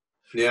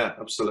 Yeah,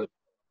 absolutely.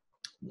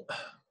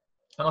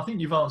 And I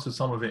think you've answered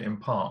some of it in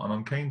part, and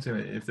I'm keen to,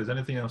 if there's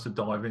anything else to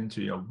dive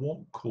into, what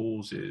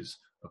causes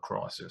a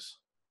crisis?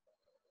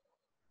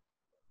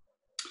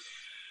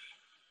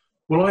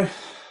 Well,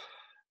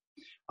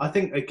 I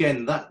think,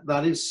 again,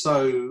 that is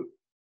so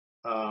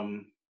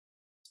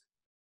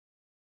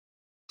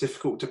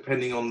difficult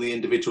depending on the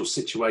individual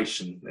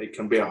situation. It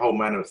can be a whole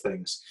manner of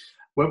things.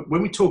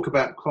 When we talk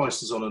about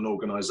crisis on an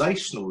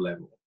organisational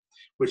level,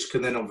 which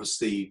can then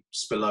obviously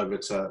spill over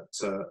to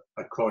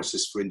a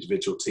crisis for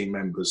individual team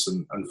members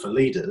and for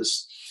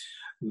leaders,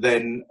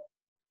 then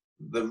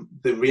the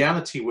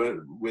reality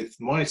with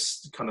my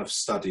kind of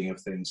studying of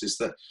things is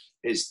that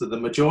the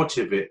majority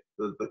of it,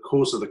 the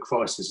cause of the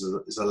crisis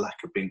is a lack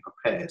of being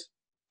prepared.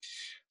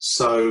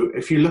 So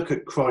if you look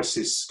at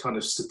crisis kind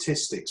of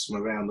statistics from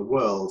around the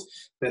world,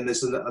 then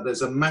there's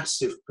a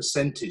massive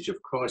percentage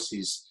of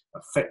crises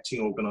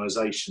affecting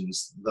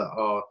organisations that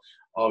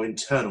are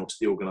internal to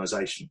the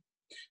organisation.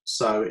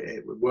 So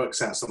it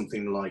works out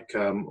something like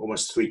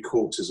almost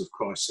 3/4 of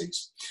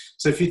crises.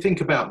 So if you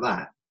think about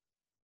that,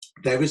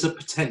 there is a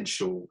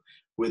potential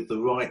with the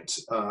right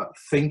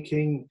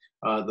thinking,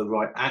 the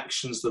right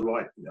actions, the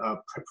right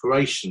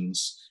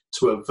preparations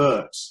to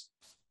avert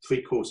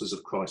 3/4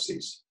 of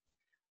crises.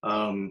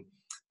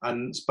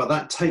 But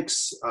that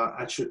takes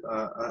actually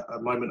a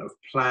moment of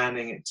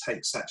planning. It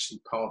takes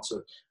actually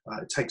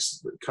it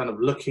takes kind of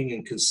looking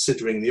and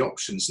considering the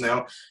options.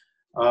 Now,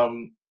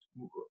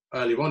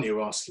 earlier on, you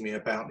were asking me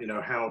about,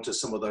 how do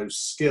some of those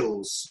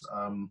skills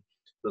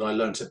that I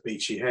learnt at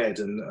Beachy Head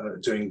and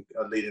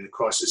leading the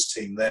crisis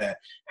team there,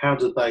 how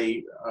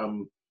they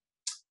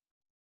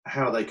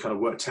kind of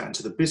worked out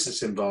into the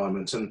business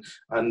environment, and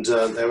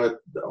there were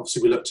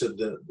obviously, we looked at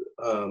the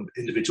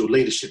individual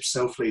leadership,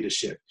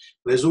 self-leadership.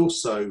 There's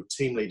also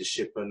team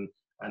leadership and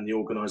the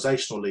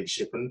organisational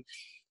leadership. And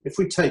if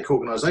we take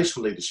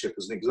organisational leadership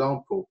as an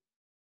example,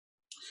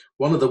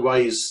 one of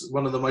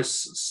the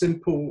most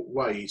simple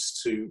ways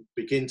to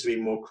begin to be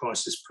more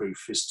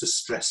crisis-proof is to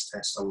stress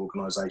test our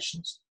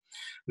organisations.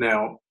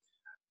 Now,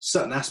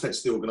 certain aspects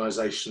of the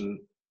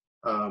organisation,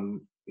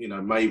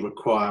 may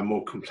require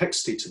more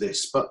complexity to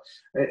this, but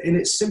in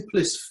its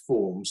simplest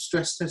form,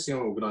 stress testing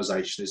our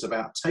organisation is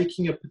about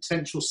taking a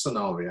potential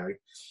scenario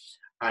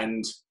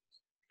and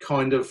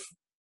kind of,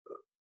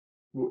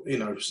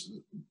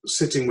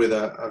 sitting with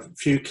a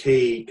few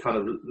key kind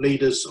of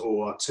leaders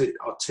or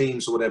our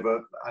teams or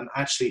whatever, and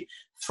actually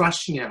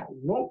thrashing out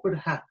what would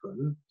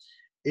happen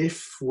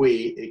if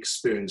we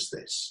experience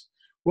this.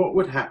 what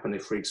would happen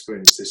if we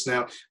experienced this?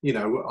 Now,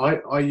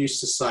 I used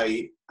to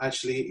say,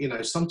 actually,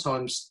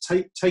 sometimes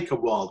take a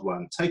wild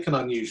one, take an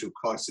unusual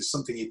crisis,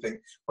 something you think,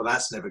 well,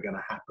 that's never going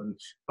to happen.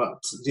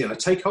 But,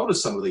 take hold of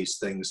some of these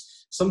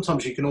things.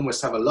 Sometimes you can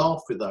almost have a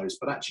laugh with those,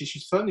 but actually, as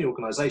you throw in the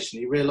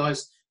organisation, you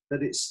realise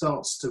that it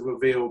starts to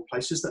reveal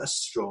places that are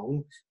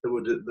strong, that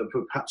would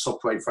perhaps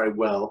operate very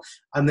well,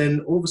 and then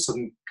all of a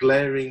sudden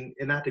glaring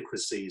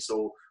inadequacies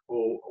or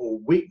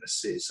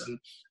weaknesses, and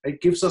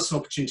it gives us an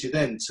opportunity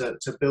then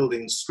to build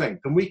in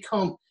strength. And we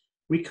can't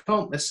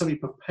necessarily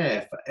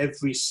prepare for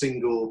every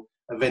single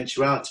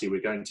eventuality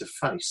we're going to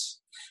face.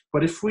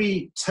 But if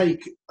we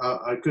take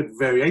a good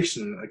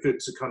variation, a good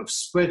kind of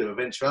spread of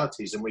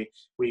eventualities, and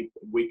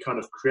we kind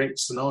of create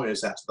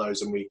scenarios out of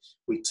those, and we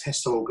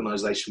test our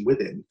organisation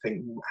with it and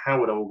think, how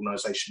would our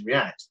organisation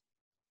react?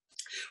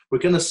 We're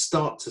going to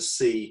start to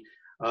see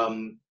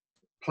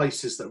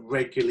places that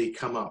regularly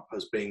come up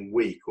as being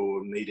weak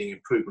or needing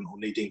improvement or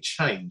needing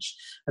change.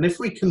 And if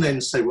we can then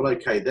say, well,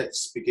 okay,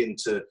 let's begin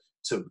to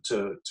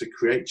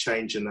create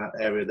change in that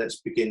area,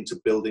 let's begin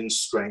to build in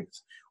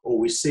strength, or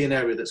we see an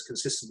area that's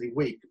consistently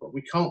weak, but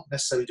we can't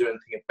necessarily do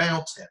anything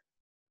about it.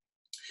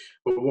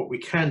 But what we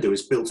can do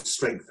is build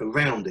strength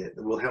around it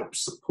that will help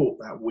support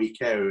that weak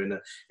area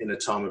in a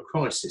time of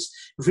crisis.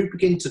 If we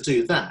begin to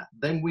do that,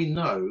 then we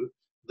know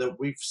that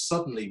we've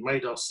suddenly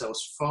made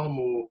ourselves far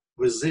more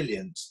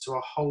resilient to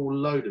a whole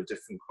load of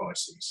different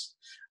crises.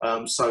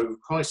 So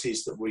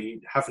crises that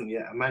we haven't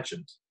yet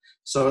imagined.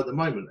 So at the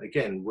moment,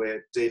 again,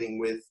 we're dealing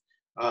with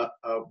a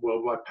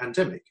worldwide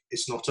pandemic.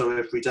 It's not an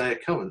everyday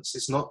occurrence.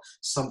 It's not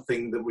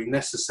something that we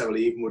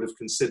necessarily even would have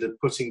considered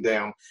putting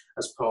down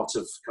as part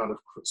of kind of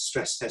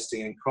stress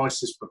testing and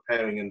crisis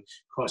preparing and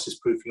crisis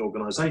proofing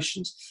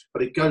organisations.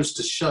 But it goes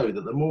to show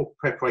that the more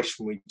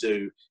preparation we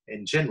do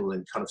in general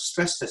in kind of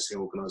stress testing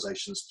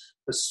organisations,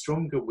 the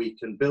stronger we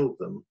can build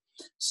them,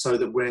 so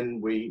that when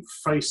we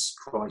face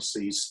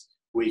crises,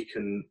 we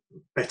can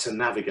better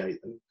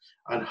navigate them.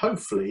 And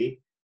hopefully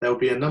there'll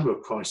be a number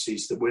of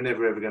crises that we're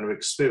never ever going to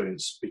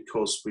experience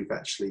because we've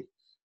actually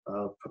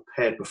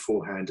prepared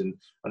beforehand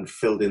and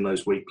filled in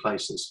those weak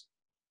places.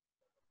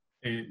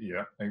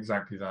 Yeah,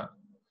 exactly that.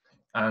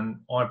 And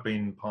I've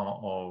been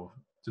part of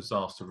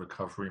disaster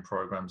recovery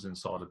programs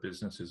inside of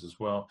businesses as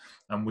well.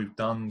 And we've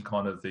done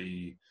kind of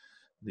the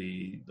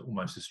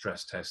almost the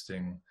stress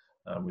testing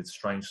with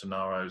strange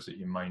scenarios that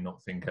you may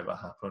not think ever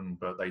happen,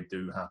 but they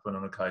do happen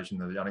on occasion.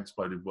 The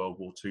unexploded World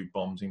War II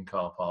bombs in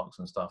car parks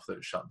and stuff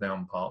that shut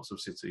down parts of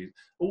cities,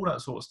 all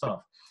that sort of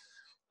stuff.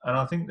 And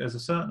I think there's a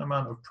certain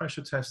amount of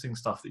pressure testing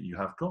stuff that you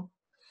have got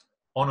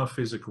on a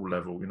physical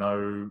level,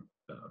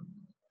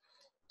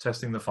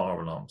 testing the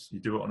fire alarms. You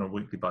do it on a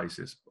weekly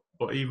basis.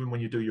 But even when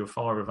you do your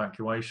fire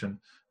evacuation,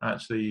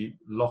 actually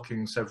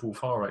locking several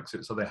fire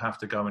exits so they have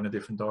to go in a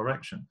different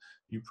direction.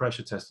 You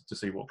pressure test it to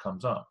see what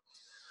comes up.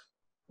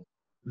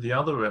 The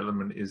other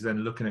element is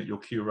then looking at your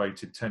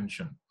curated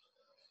tension.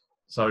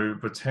 So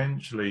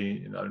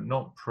potentially,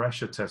 not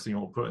pressure testing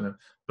or putting it,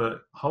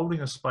 but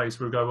holding a space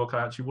where we go, okay,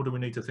 actually, what do we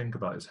need to think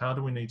about this? How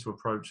do we need to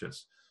approach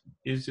this?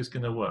 Is this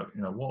going to work?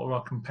 What are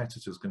our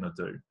competitors going to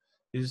do?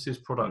 Is this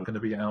product going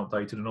to be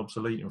outdated and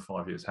obsolete in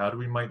 5 years? How do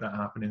we make that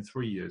happen in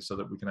 3 years so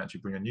that we can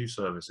actually bring a new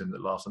service in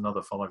that lasts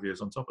another 5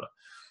 years on top of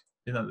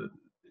that?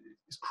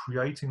 It's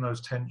creating those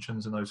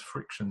tensions and those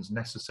frictions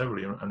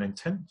necessarily and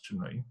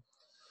intentionally,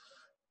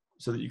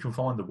 so that you can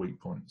find the weak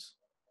points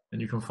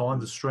and you can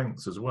find the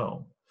strengths as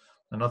well.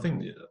 And I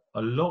think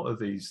a lot of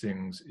these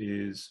things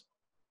is,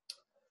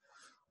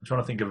 I'm trying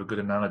to think of a good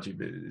analogy,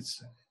 but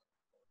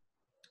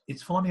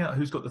it's finding out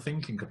who's got the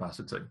thinking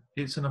capacity.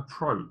 It's an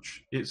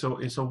approach. It's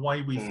a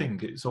way we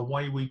think. It's a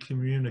way we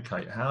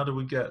communicate. How do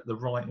we get the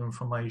right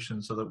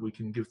information so that we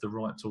can give the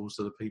right tools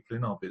to the people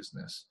in our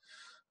business?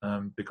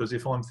 Because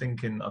if I'm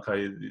thinking,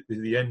 okay,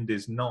 the end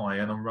is nigh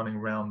and I'm running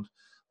around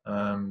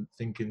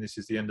thinking this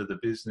is the end of the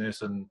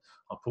business and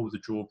I pull the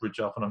drawbridge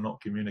up and I'm not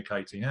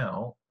communicating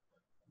out,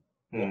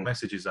 what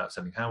message is that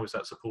sending? How is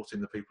that supporting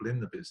the people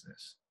in the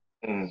business?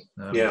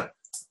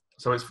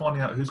 So it's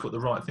finding out who's got the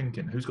right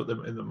thinking, who's got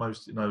the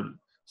most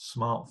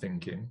smart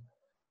thinking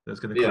that's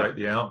going to create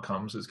the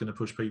outcomes that's going to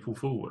push people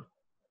forward.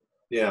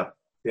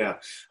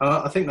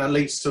 I think that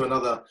leads to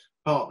another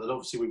part that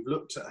obviously we've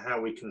looked at how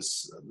we can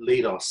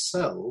lead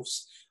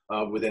ourselves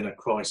within a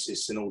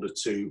crisis in order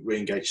to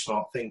re-engage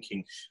smart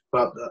thinking,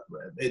 but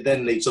it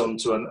then leads on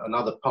to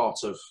another part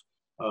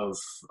of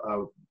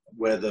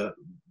where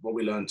what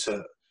we learned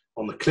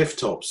on the cliff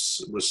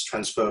tops was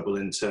transferable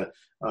into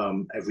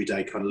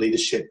everyday kind of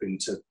leadership,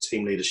 into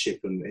team leadership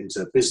and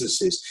into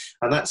businesses,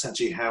 and that's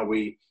actually how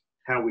we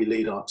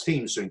lead our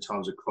teams during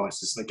times of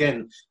crisis. And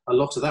again, a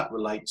lot of that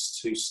relates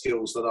to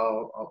skills that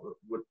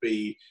would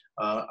be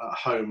at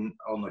home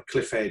on the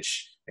cliff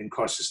edge in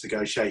crisis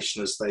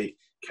negotiation, as they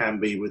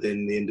can be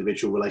within the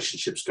individual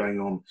relationships going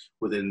on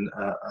within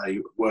a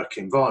work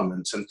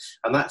environment.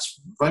 And that's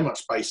very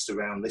much based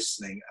around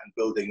listening and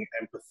building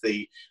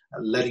empathy,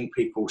 letting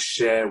people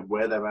share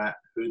where they're at,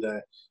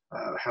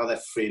 how they're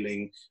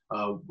feeling,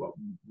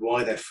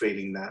 why they're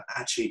feeling that,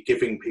 actually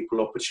giving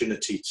people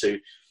opportunity to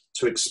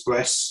to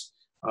express,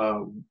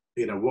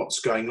 what's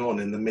going on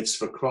in the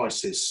midst of a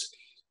crisis.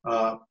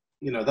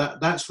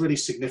 That's really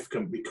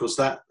significant, because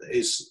that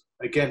is,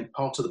 again,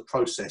 part of the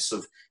process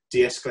of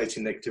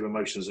de-escalating negative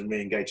emotions and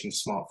re-engaging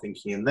smart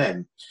thinking in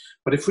them.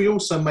 But if we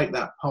also make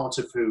that part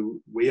of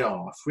who we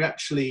are, if we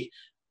actually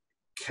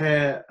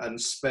care and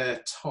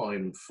spare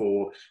time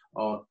for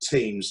our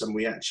teams, and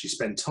we actually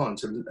spend time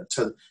to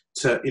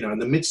in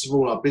the midst of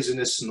all our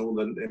busyness and all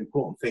the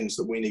important things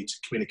that we need to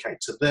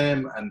communicate to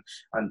them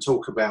and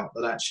talk about,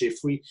 that actually if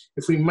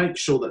we make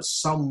sure that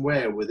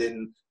somewhere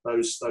within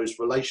those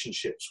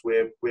relationships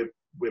we're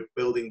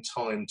building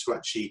time to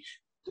actually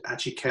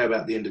care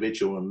about the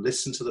individual and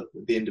listen to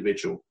the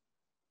individual,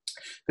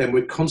 then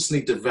we're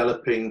constantly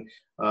developing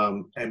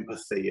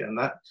empathy. And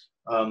that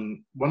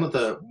one of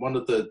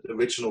the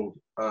original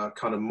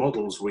kind of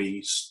models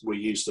we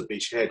used at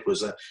Beachy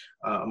was a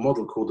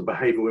model called the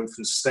Behavioural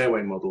Influence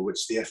Stairway model,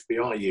 which the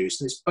FBI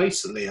used. And it's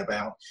basically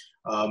about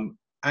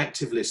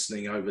active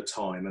listening over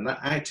time, and that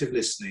active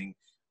listening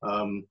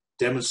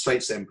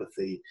demonstrates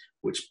empathy,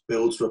 which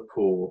builds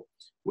rapport,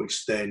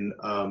 which then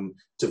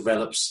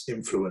develops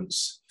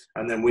influence.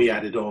 And then we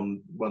added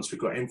on, once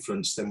we've got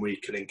influence, then we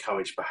can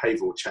encourage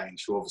behavioural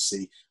change. So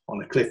obviously,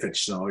 on a cliff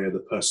edge scenario, the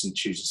person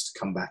chooses to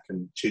come back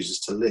and chooses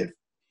to live.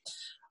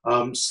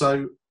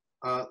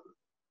 The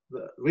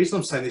reason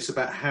I'm saying this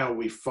about how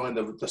we find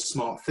the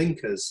smart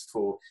thinkers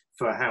for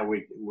how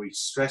we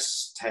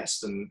stress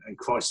test and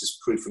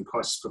crisis-proof and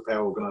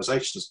crisis-prepare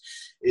organisations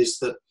is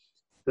that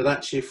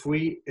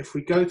actually if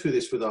we go through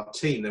this with our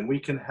team, then we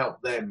can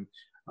help them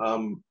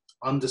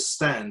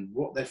understand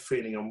what they're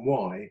feeling and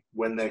why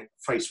when they're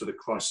faced with a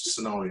crisis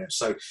scenario.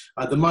 So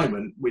at the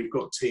moment, we've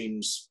got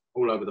teams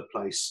all over the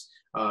place,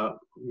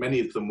 many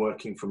of them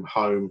working from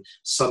home,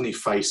 suddenly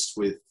faced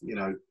with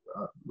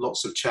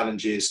lots of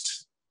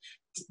challenges,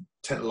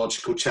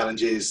 technological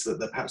challenges that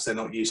perhaps they're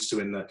not used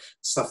to in the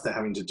stuff they're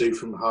having to do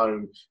from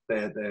home.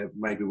 They're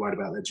maybe worried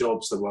about their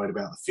jobs, they're worried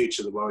about the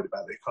future, they're worried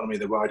about the economy,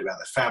 they're worried about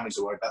their families,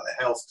 they're worried about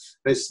their health.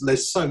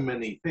 There's so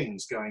many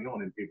things going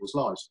on in people's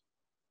lives.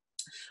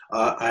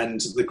 And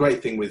the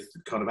great thing with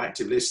kind of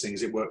active listening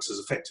is it works as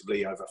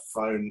effectively over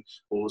phone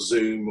or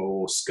Zoom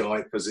or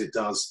Skype as it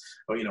does,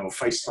 or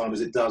FaceTime as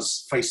it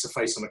does face to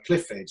face on a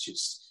cliff edge.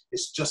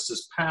 It's just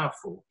as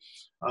powerful.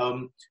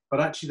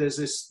 But actually, there's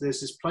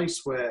this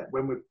place where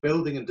when we're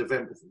building and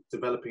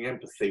developing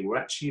empathy, we're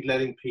actually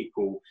letting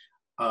people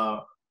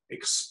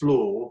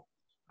explore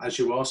as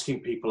you're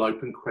asking people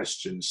open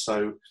questions.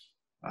 So,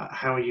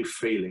 how are you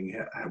feeling?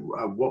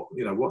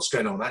 What's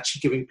going on?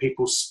 Actually, giving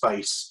people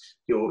space.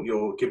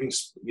 You're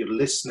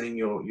listening.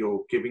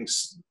 You're giving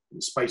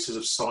spaces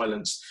of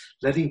silence,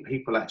 letting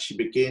people actually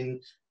begin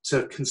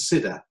to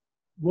consider,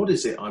 what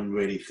is it I'm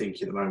really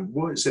thinking at the moment?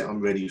 What is it I'm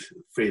really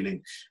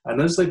feeling?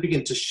 And as they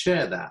begin to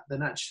share that,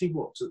 then actually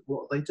what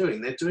are they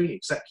doing? They're doing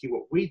exactly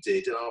what we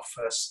did in our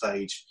first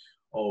stage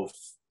of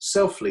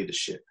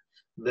self-leadership.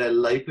 They're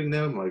labeling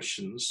their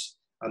emotions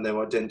and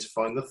they're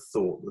identifying the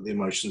thought that the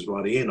emotion's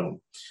riding in on.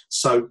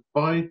 So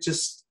by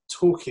just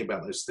talking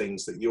about those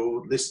things that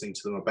you're listening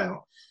to them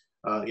about,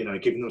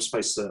 giving them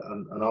space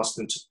and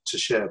asking them to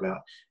share about,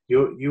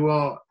 you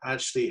are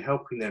actually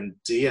helping them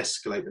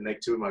de-escalate the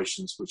negative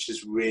emotions, which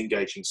is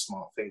re-engaging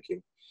smart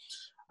thinking.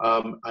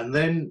 And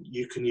then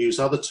you can use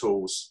other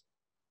tools.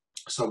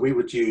 So we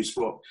would use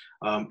what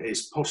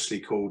is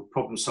poshly called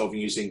problem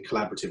solving using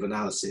collaborative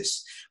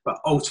analysis, but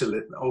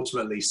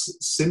ultimately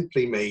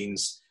simply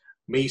means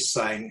me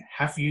saying,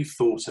 have you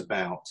thought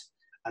about,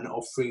 and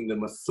offering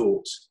them a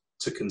thought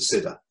to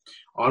consider.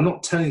 I'm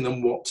not telling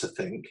them what to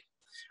think.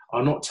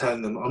 I'm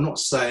not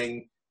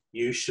saying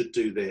you should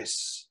do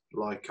this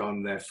like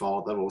I'm their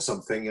father or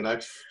something,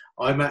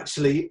 I'm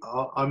actually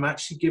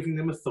giving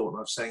them a thought, and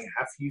I'm saying,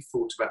 have you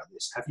thought about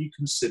this? Have you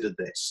considered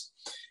this?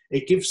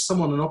 It gives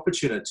someone an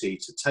opportunity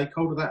to take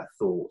hold of that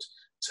thought,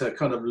 to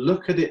kind of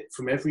look at it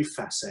from every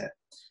facet,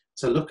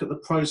 to look at the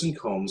pros and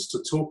cons,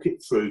 to talk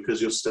it through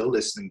because you're still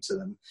listening to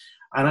them.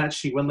 And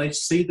actually, when they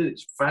see that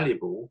it's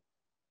valuable,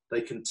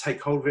 they can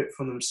take hold of it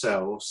for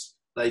themselves,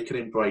 they can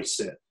embrace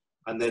it,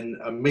 and then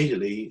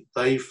immediately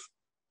they've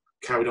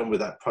carried on with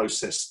that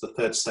process, the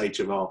third stage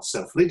of our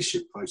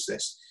self-leadership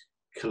process,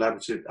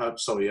 cognitive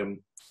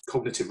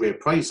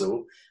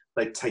reappraisal.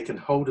 They've taken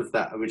hold of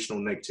that original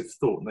negative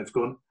thought and they've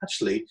gone,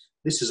 actually,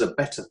 this is a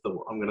better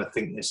thought. I'm going to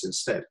think this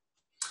instead.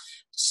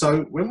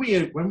 So when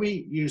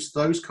we use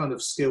those kind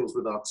of skills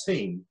with our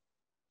team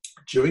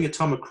during a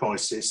time of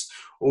crisis,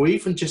 or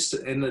even just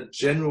in a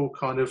general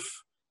kind of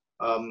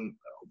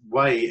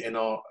way in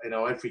our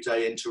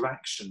everyday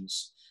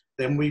interactions,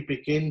 then we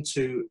begin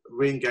to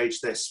re-engage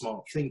their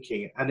smart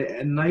thinking, and it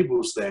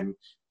enables them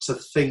to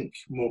think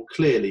more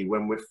clearly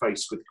when we're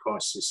faced with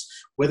crisis,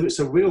 whether it's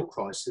a real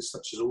crisis,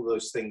 such as all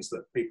those things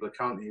that people are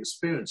currently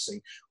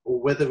experiencing, or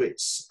whether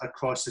it's a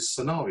crisis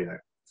scenario.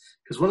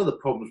 Because one of the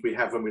problems we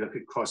have when we look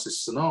at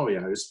crisis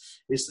scenarios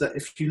is that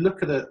if you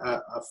look at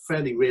a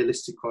fairly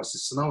realistic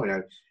crisis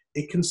scenario,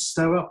 it can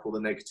stir up all the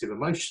negative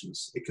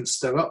emotions. It can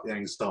stir up the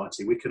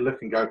anxiety. We can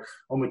look and go,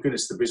 oh my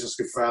goodness, the business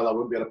could fail. I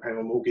won't be able to pay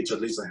my mortgage. I'd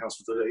lose the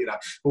house.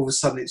 All of a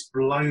sudden it's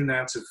blown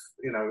out of,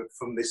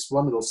 from this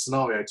one little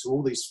scenario to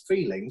all these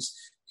feelings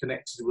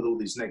connected with all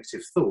these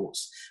negative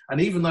thoughts. And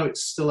even though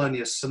it's still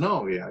only a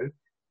scenario,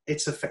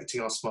 it's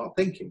affecting our smart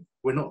thinking.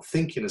 We're not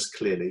thinking as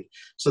clearly.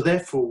 So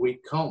therefore we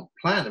can't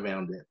plan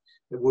around it.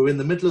 We're in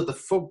the middle of the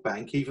fog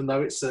bank, even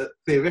though it's a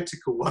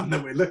theoretical one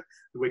that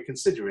we're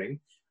considering,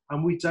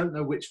 and we don't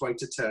know which way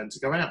to turn to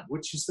go out,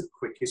 which is the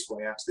quickest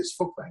way out of this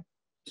fog bank.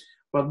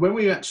 But when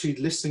we're actually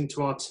listening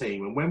to our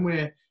team, and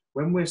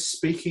when we're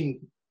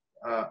speaking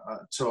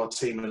to our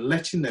team and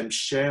letting them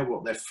share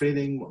what they're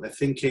feeling, what they're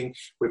thinking,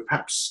 we're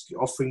perhaps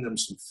offering them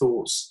some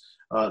thoughts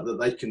that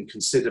they can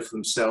consider for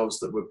themselves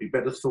that would be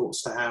better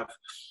thoughts to have.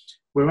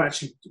 We're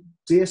actually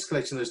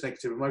de-escalating those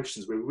negative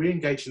emotions. We're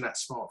re-engaging that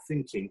smart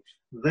thinking.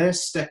 They're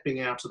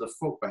stepping out of the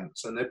fog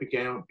banks, and they're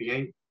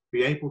being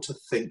able to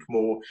think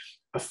more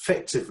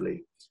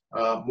effectively,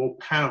 more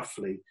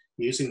powerfully,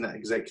 using that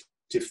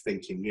executive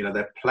thinking.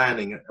 Their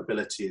planning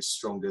ability is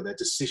stronger, their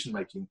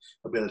decision-making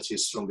ability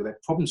is stronger, their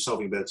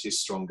problem-solving ability is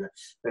stronger,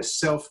 their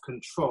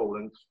self-control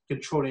and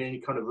controlling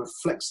any kind of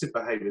reflexive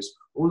behaviours,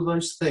 all of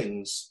those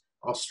things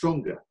are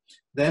stronger.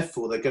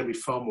 Therefore, they're going to be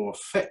far more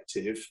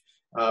effective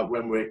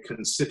when we're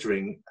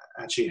considering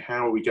actually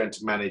how are we going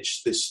to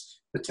manage this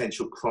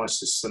potential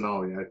crisis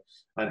scenario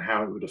and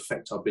how it would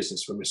affect our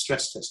business when we're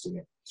stress testing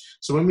it.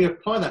 So when we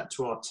apply that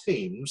to our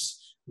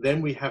teams, then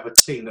we have a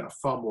team that are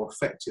far more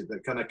effective.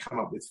 They're going to come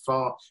up with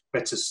far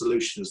better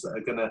solutions, that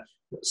are going to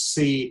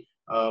see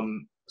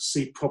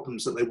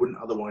problems that they wouldn't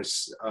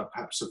otherwise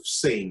perhaps have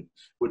seen,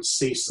 would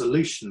see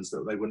solutions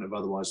that they wouldn't have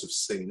otherwise have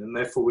seen. And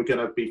therefore, we're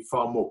going to be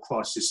far more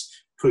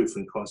crisis-proof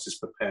and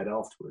crisis-prepared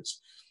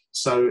afterwards.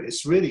 So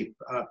it's really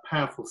a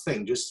powerful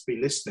thing just to be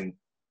listening.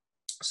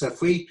 So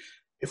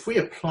if we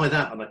apply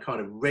that on a kind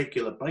of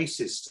regular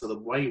basis to the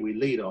way we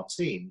lead our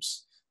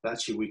teams, that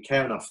actually we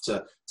care enough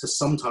to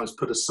sometimes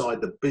put aside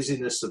the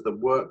busyness of the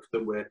work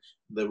that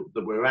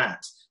we're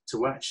at,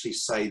 to actually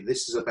say,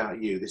 this is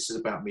about you, this is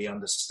about me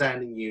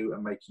understanding you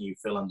and making you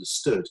feel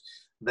understood,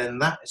 then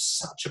that is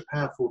such a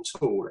powerful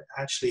tool.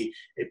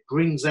 It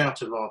brings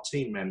out of our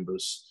team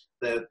members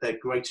their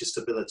greatest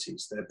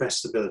abilities, their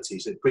best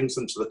abilities. It brings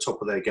them to the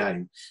top of their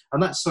game.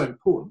 And that's so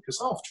important,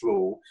 because after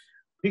all,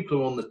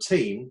 people are on the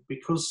team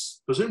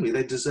because presumably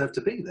they deserve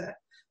to be there.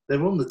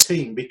 They're on the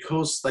team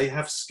because they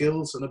have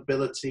skills and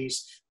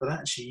abilities that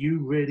actually you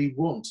really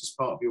want as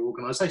part of your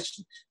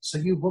organisation. So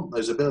you want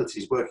those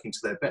abilities working to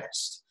their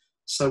best.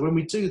 So when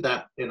we do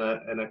that in a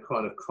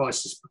kind of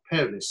crisis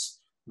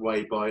preparedness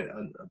way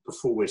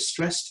before we're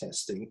stress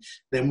testing,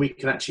 then we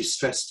can actually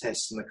stress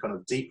test in a kind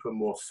of deeper and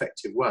more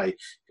effective way.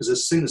 Because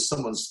as soon as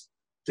someone's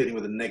dealing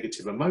with the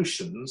negative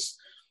emotions,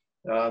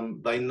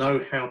 they know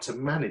how to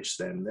manage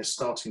them. They're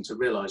starting to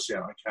realise,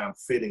 okay, I'm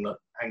feeling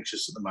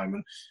anxious at the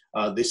moment.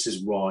 This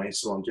is why,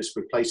 so I'm just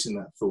replacing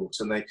that thought.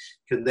 And they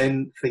can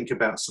then think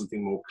about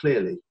something more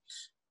clearly.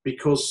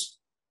 Because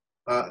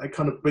it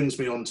kind of brings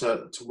me on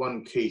to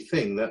one key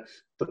thing, that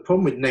the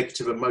problem with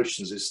negative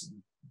emotions is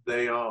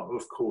they are,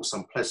 of course,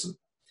 unpleasant.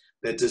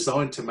 They're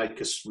designed to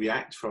make us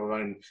react for our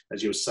own,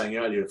 as you were saying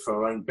earlier, for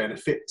our own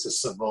benefit, to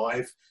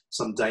survive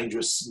some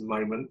dangerous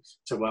moment,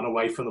 to run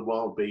away from the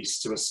wild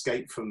beast, to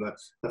escape from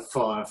the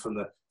fire, from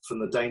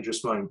the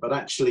dangerous moment. But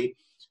actually,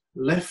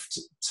 left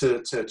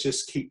to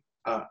just keep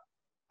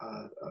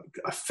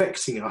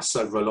affecting us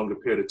over a longer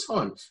period of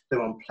time,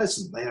 they're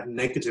unpleasant. They have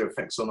negative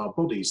effects on our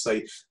bodies.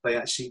 They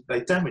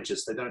damage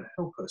us. They don't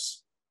help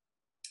us.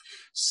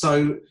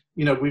 So,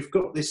 we've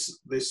got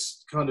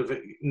this kind of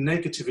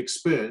negative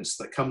experience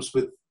that comes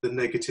with the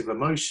negative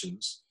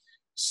emotions.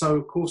 So,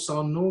 of course,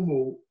 our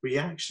normal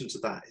reaction to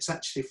that is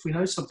actually, if we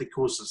know something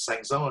causes us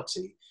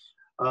anxiety,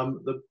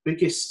 the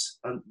biggest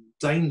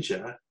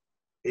danger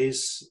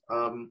is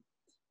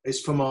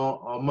from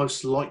our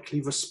most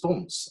likely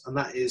response, and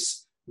that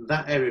is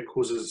that area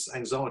causes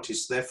anxiety.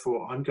 So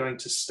therefore, I'm going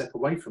to step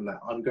away from that.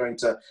 I'm going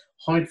to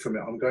hide from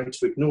it. I'm going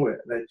to ignore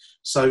it.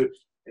 So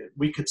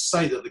we could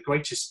say that the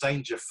greatest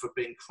danger for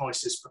being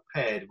crisis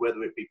prepared,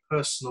 whether it be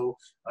personal,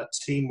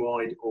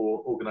 team-wide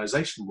or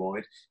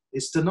organisation-wide,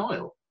 is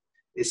denial.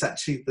 It's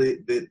actually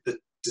the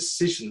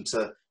decision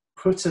to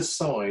put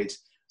aside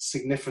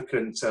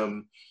significant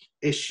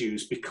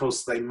issues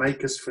because they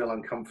make us feel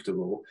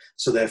uncomfortable.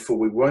 So therefore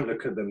we won't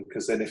look at them,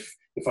 because then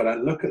if I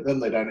don't look at them,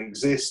 they don't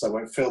exist, I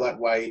won't feel that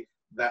way,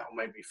 that will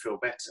make me feel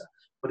better.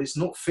 But it's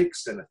not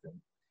fixed anything.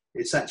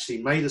 It's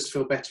actually made us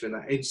feel better in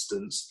that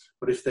instance.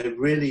 But if there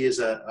really is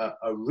a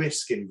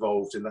risk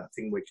involved in that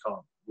thing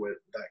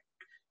that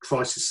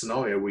crisis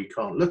scenario we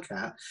can't look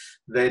at,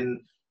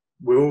 then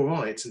we're all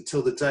right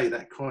until the day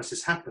that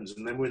crisis happens,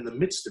 and then we're in the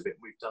midst of it.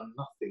 We've done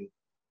nothing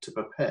to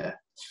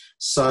prepare.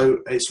 So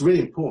it's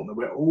really important that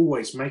we're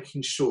always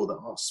making sure that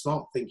our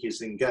smart thinking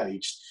is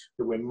engaged,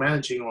 that we're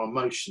managing our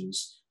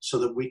emotions so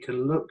that we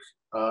can look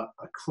a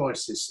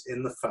crisis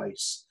in the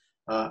face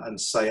and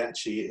say,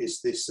 actually,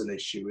 is this an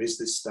issue? Is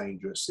this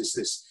dangerous? Is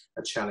this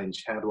a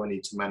challenge? How do I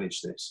need to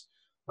manage this?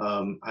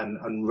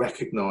 and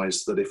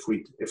recognize that if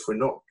we're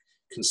not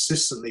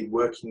consistently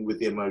working with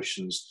the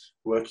emotions,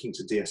 working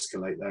to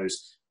de-escalate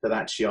those, that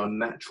actually our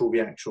natural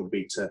reaction will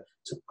be to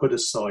put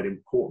aside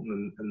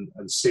important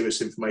and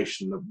serious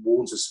information that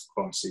warns us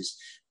of crises,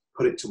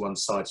 put it to one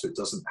side so it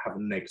doesn't have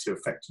a negative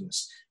effect on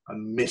us,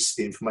 and miss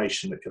the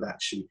information that could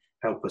actually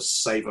help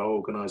us save our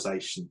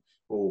organisation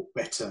or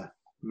better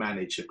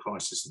manage a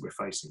crisis that we're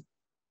facing.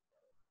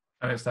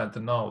 And it's that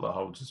denial that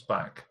holds us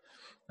back.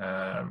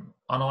 And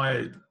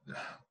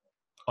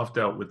I've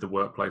dealt with the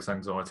workplace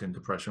anxiety and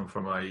depression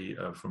from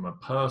a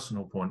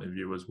personal point of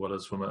view as well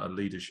as from a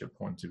leadership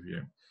point of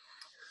view.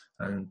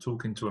 And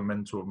talking to a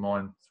mentor of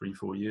mine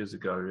 3-4 years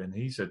ago, and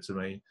he said to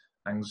me,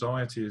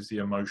 anxiety is the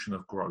emotion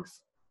of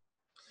growth.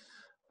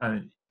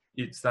 And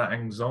it's that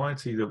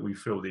anxiety that we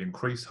feel, the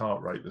increased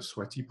heart rate, the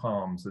sweaty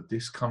palms, the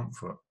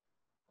discomfort.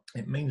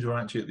 It means we're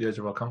actually at the edge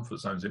of our comfort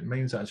zones. It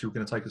means actually we're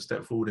going to take a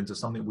step forward into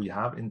something we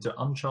have, into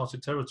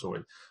uncharted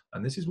territory.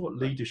 And this is what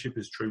leadership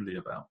is truly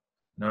about.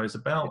 You know, it's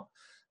about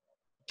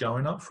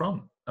going up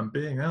front and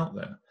being out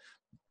there.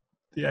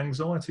 The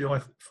anxiety,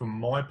 from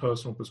my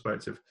personal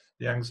perspective,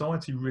 the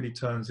anxiety really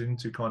turns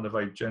into kind of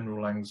a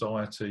general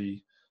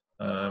anxiety,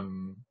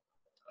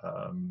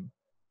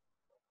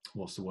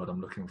 what's the word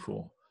I'm looking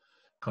for?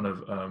 Kind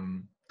of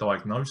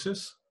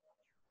diagnosis.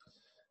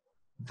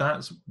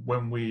 That's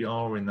when we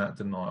are in that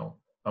denial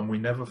and we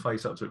never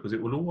face up to it, because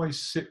it will always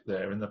sit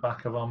there in the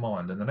back of our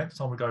mind. And the next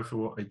time we go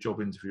for a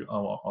job interview,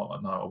 no,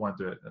 I won't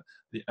do it.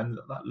 And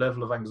that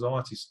level of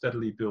anxiety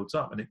steadily builds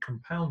up and it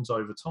compounds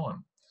over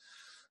time.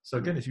 So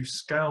again, if you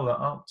scale that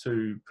up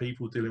to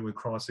people dealing with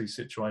crisis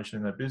situation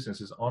in their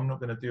businesses, I'm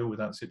not going to deal with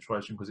that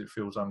situation because it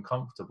feels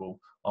uncomfortable.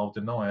 I'll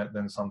deny it.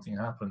 Then something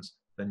happens.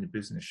 Then your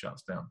business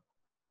shuts down.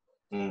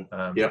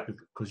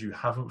 Because you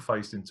haven't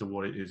faced into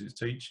what it is it's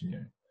teaching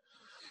you.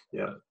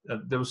 Yeah,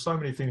 there were so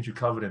many things you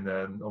covered in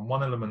there, and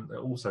one element that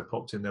also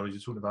popped in there was you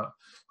talking about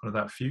kind of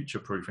that future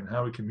proof and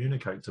how we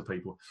communicate to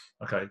people.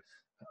 Okay,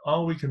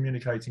 are we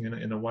communicating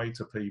in a way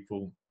to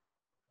people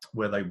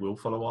where they will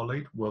follow our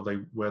lead,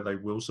 where they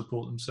will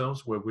support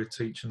themselves, where we're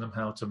teaching them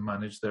how to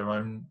manage their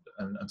own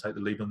and take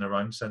the lead on their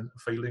own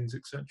feelings,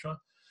 etc.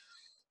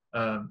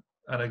 And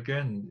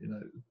again, you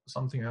know,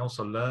 something else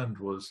I learned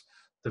was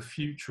the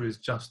future is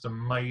just a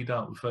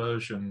made-up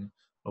version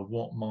of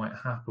what might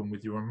happen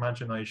with your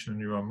imagination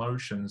and your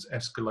emotions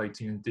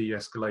escalating and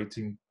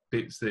de-escalating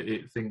bits that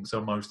it thinks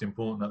are most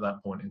important at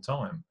that point in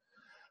time.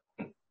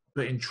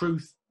 But in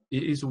truth,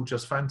 it is all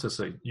just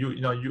fantasy. You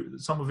know,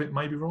 some of it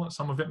may be right,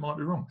 some of it might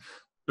be wrong.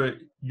 But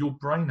your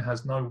brain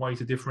has no way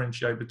to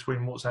differentiate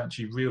between what's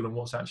actually real and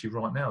what's actually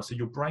right now. So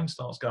your brain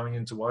starts going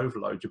into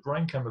overload. Your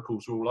brain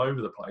chemicals are all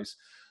over the place.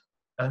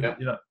 And,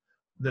 you know,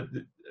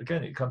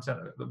 again, it comes down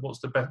to what's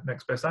the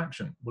next best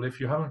action. Well, if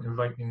you haven't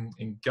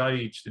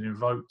engaged and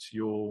invoked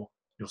your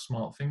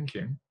smart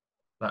thinking,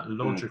 that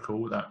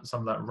logical, that some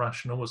of that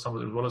rational, as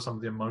well as some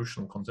of the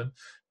emotional content,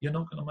 you're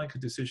not going to make a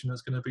decision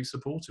that's going to be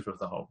supportive of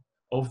the whole,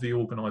 of the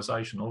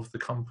organisation, of the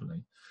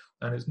company.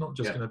 And it's not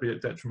just going to be a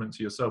detriment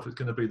to yourself. It's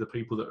going to be the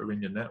people that are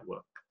in your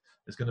network.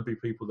 It's going to be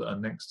people that are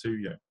next to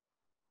you.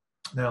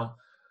 Now,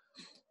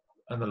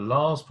 and the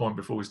last point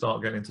before we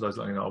start getting into those,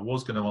 you know, I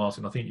was going to ask,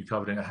 and I think you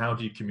covered it, how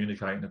do you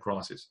communicate in a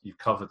crisis? You've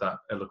covered that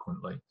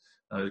eloquently.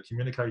 The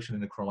communication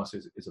in a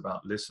crisis is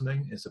about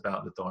listening. It's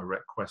about the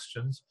direct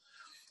questions.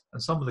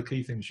 And some of the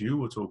key things you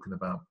were talking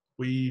about,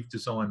 we've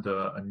designed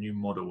a new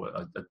model,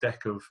 a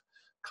deck of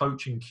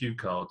coaching cue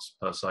cards,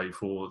 per se,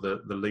 for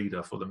the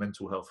leader, for the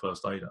mental health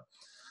first aider.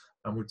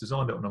 And we've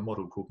designed it on a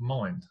model called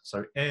MIND.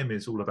 So M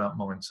is all about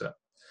mindset.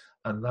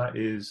 And that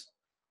is,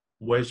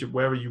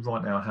 where are you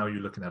right now? How are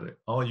you looking at it?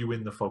 Are you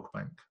in the fog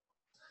bank?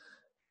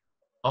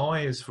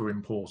 I is for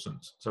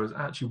importance. So it's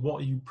actually,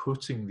 what are you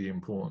putting the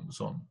importance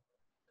on?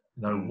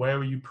 You know, where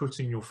are you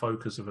putting your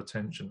focus of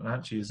attention? And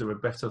actually, is there a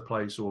better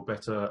place or a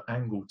better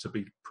angle to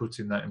be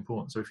putting that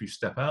importance? So if you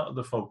step out of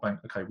the fog bank,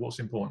 okay, what's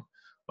important?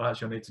 Well,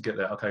 actually, I need to get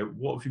there. Okay,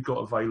 what have you got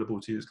available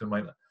to you that's going to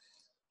make that?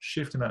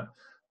 Shifting that.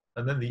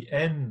 And then the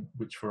N,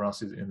 which for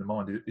us is in the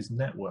mind, is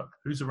network.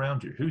 Who's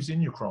around you? Who's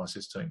in your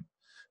crisis team?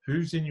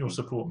 Who's in your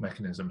support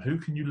mechanism? Who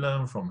can you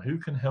learn from? Who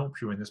can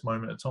help you in this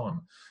moment of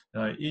time?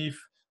 If,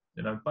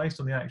 you know, based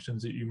on the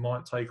actions that you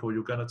might take or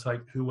you're going to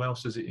take, who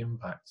else does it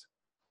impact?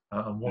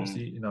 And what's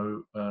the, you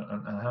know,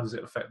 and how does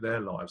it affect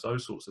their lives?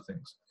 Those sorts of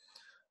things.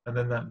 And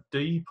then that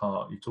D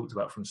part you talked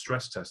about from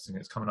stress testing,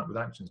 it's coming up with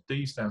actions.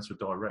 D stands for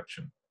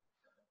direction.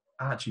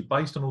 Actually,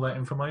 based on all that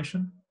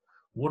information,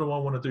 what do I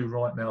want to do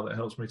right now that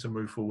helps me to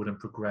move forward and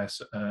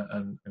progress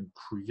and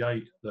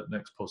create that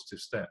next positive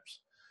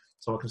steps?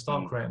 So I can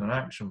start creating an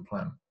action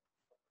plan.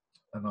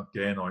 And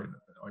again, I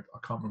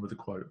can't remember the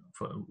quote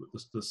for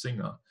the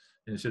singer.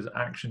 And it says,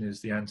 action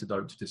is the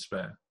antidote to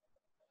despair.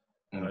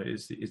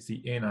 It's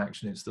the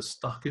inaction, it's the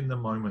stuck in the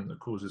moment that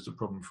causes the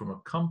problem from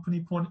a company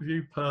point of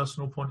view,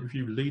 personal point of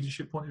view,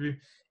 leadership point of view.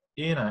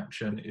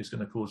 Inaction is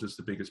going to cause us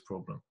the biggest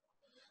problem.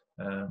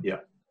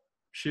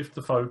 Shift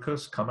the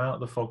focus, come out of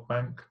the fog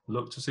bank,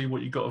 look to see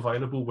what you got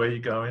available, where you're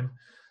going,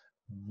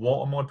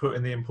 what am I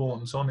putting the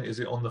importance on? Is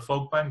it on the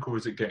fog bank or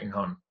is it getting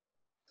home?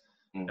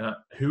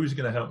 Who's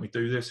going to help me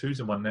do this? Who's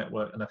in my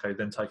network? And okay,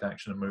 then take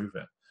action and move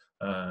it.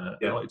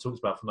 Like it talks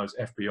about from those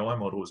FBI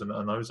models and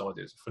those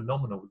ideas,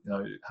 phenomenal. You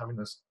know, having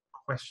this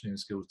questioning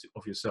skills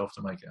of yourself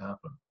to make it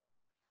happen.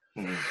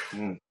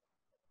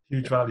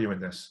 Huge value in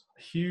this.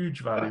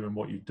 Huge value in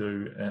what you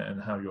do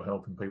and how you're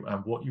helping people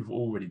and what you've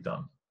already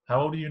done.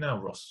 How old are you now,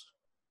 Ross?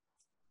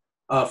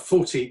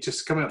 40,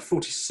 just coming out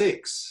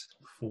 46.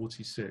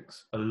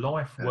 46. A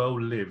life well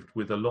lived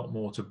with a lot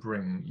more to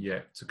bring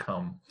yet to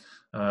come.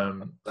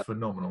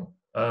 Phenomenal.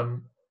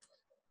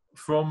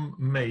 From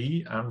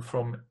me and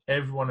from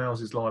everyone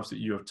else's lives that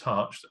you have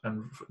touched,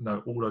 and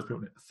all those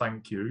people,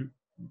 thank you.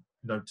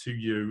 To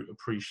you,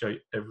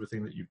 appreciate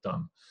everything that you've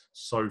done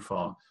so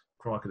far.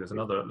 Crikey, there's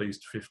another at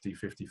least 50,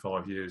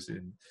 55 years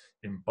in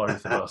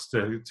both of us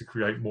to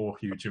create more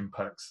huge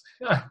impacts.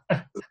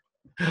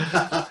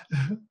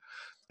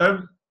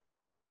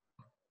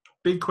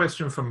 Big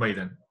question from me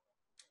then.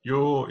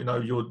 You're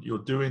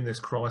doing this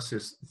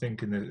crisis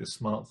thinking, this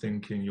smart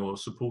thinking. You're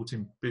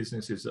supporting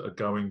businesses that are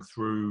going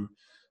through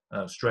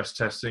stress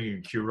testing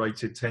and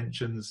curated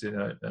tensions,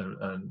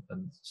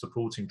 and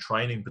supporting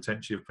training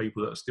potentially of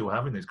people that are still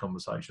having these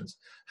conversations.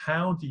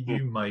 How do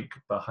you make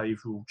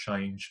behavioural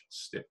change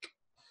stick?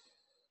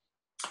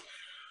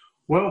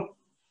 Well,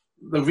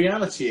 the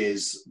reality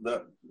is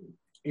that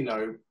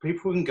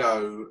people can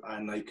go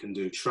and they can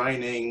do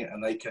training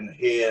and they can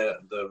hear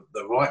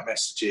the right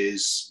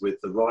messages with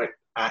the right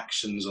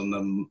actions on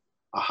them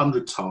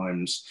 100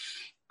 times.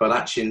 But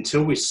actually,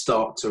 until we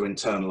start to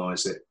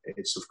internalize it,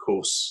 it's of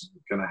course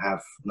going to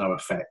have no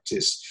effect.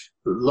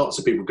 Lots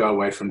of people go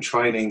away from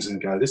trainings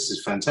and go, "This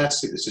is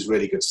fantastic. This is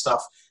really good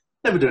stuff."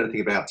 Never do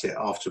anything about it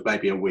after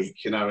maybe a week,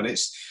 And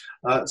it's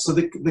so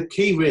the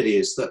key really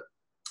is that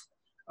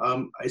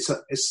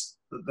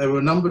there are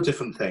a number of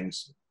different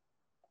things.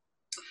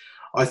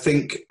 I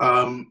think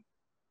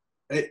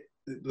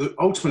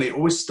ultimately it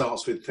always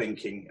starts with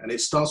thinking, and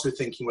it starts with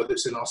thinking whether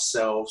it's in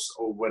ourselves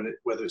or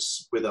whether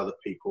it's with other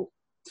people.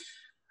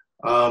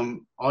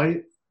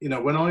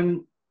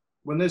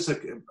 When there's a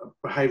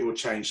behavioural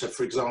change, so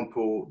for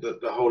example,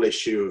 the whole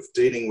issue of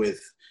dealing with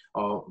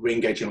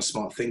re-engaging our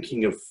smart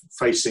thinking, of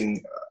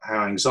facing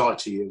how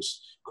anxiety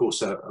is, of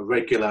course, a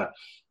regular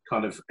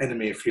kind of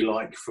enemy, if you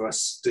like, for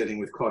us dealing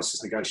with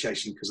crisis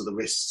negotiation because of the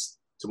risks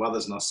to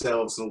others and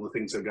ourselves and all the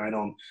things that are going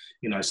on,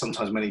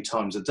 sometimes many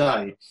times a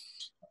day.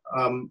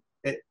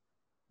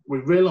 We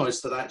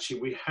realised that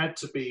actually we had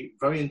to be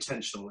very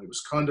intentional. It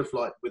was kind of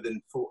like with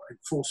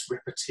enforced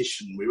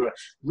repetition. We were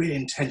really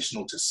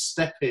intentional to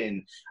step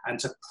in and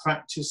to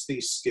practice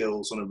these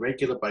skills on a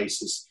regular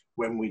basis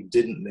when we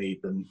didn't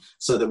need them,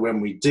 so that when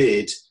we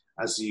did,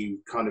 as you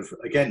kind of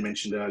again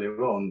mentioned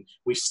earlier on,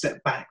 we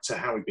step back to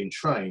how we've been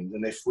trained.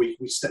 And if we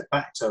step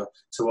back to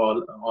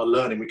our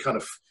learning, we kind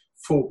of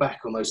fall back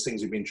on those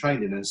things we've been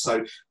trained in. And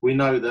so we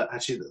know that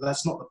actually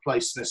that's not the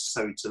place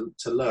necessary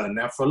to learn.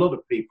 Now, for a lot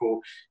of people,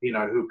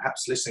 who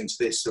perhaps listening to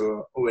this who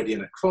are already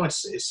in a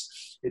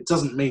crisis, it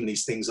doesn't mean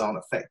these things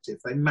aren't effective.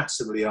 They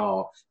massively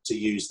are to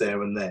use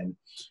there and then.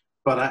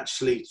 But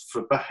actually,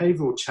 for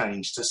behavioural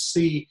change, to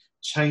see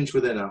change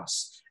within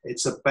us,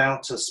 it's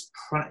about us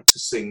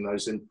practicing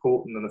those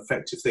important and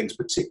effective things,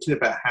 particularly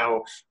about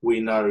how we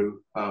know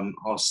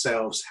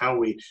ourselves, how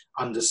we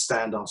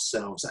understand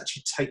ourselves,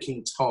 actually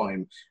taking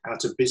time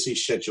out of busy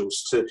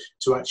schedules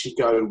to actually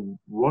go,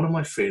 what am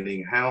I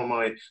feeling? How am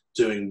I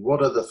doing?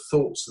 What are the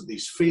thoughts that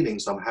these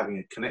feelings I'm having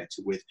are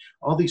connected with?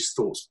 Are these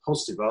thoughts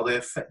positive? Are they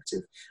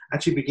effective?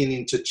 Actually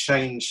beginning to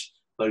change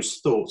those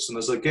thoughts. And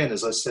as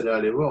I said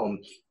earlier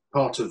on,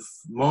 part of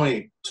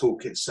my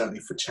toolkit, certainly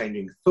for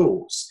changing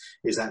thoughts,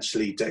 is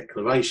actually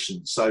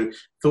declaration. So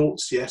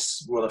thoughts,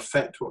 yes, will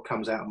affect what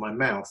comes out of my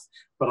mouth,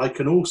 but I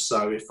can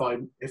also, if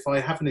I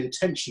have an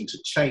intention to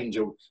change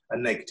a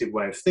negative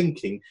way of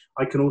thinking,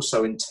 I can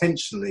also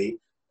intentionally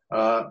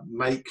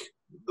make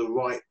the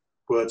right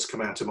words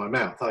come out of my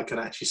mouth. I can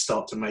actually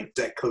start to make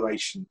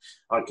declaration.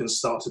 I can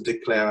start to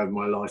declare over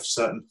my life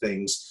certain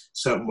things,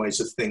 certain ways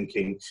of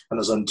thinking. And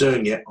as I'm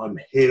doing it, I'm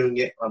hearing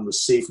it, I'm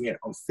receiving it,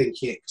 I'm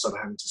thinking it because I'm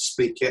having to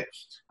speak it.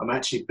 I'm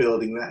actually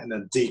building that in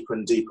a deeper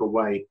and deeper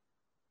way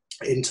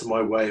into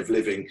my way of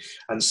living.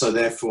 And so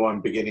therefore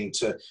I'm beginning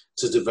to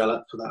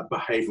develop that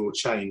behavioural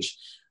change.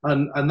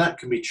 And that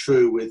can be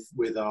true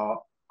with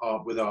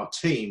our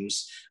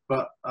teams,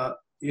 but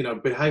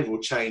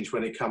behavioural change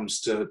when it comes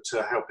to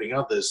helping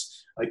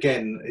others,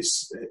 again,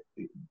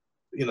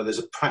 there's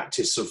a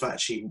practice of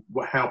actually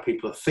how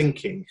people are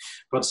thinking,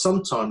 but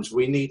sometimes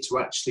we need to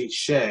actually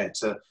share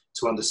to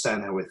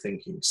understand how we're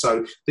thinking.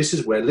 So this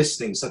is where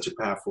listening is such a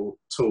powerful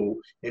tool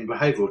in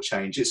behavioural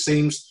change. It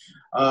seems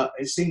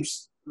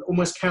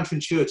almost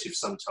counterintuitive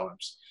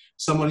sometimes.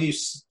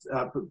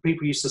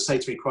 People used to say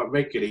to me quite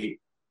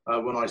regularly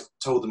when I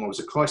told them I was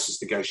a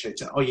crisis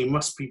negotiator, "Oh, you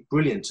must be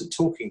brilliant at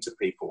talking to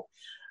people."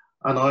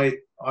 And I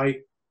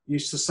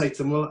used to say to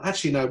them, well,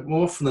 actually, no,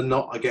 more often than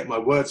not, I get my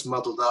words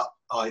muddled up.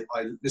 I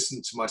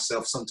listen to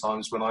myself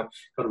sometimes when I've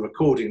got a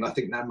recording, and I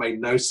think that made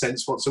no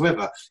sense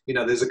whatsoever. You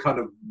know, there's a kind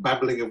of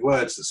babbling of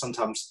words that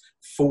sometimes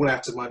fall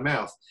out of my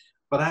mouth.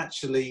 But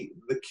actually,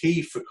 the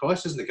key for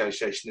crisis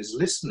negotiation is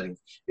listening.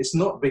 It's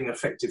not being an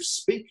effective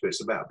speaker,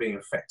 it's about being an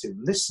effective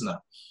listener.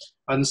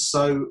 And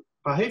so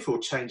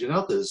behavioural change in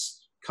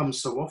others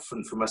comes so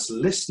often from us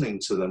listening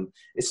to them.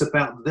 It's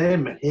about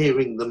them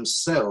hearing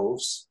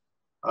themselves,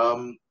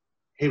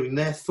 hearing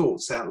their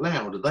thoughts out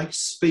loud. They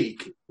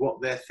speak what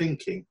they're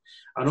thinking.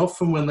 And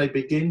often when they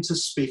begin to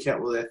speak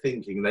out what they're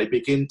thinking, they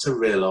begin to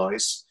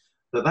realise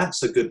that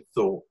that's a good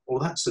thought, or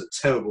that's a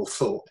terrible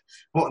thought.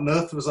 What on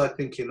earth was I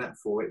thinking that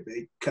for?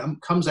 It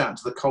comes out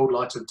into the cold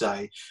light of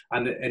day,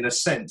 and in a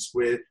sense,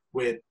 we're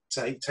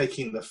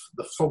taking the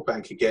fog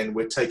bank again.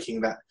 We're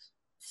taking that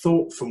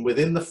thought from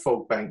within the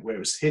fog bank where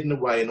it's hidden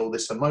away in all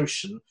this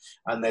emotion,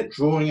 and they're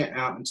drawing it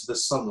out into the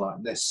sunlight,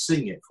 and they're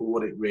seeing it for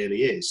what it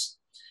really is.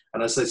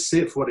 And as they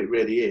see it for what it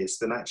really is,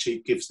 then actually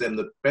it gives them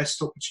the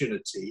best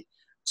opportunity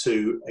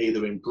to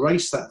either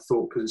embrace that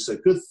thought because it's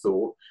a good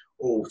thought,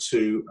 or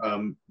to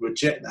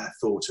reject that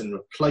thought and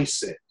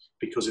replace it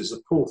because it's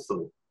a poor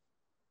thought.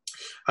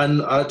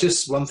 And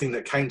just one thing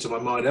that came to my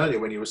mind earlier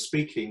when you were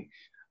speaking,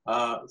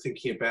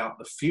 thinking about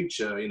the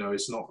future, you know,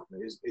 is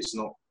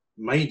not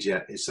made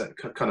yet. It's a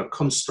kind of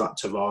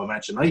construct of our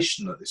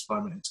imagination at this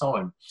moment in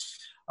time.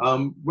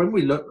 When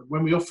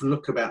we often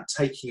look about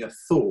taking a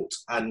thought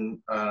and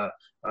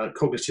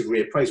cognitive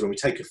reappraisal, when we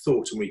take a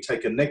thought and we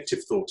take a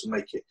negative thought and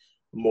make it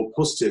more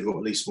positive, or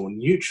at least more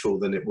neutral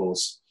than it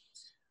was.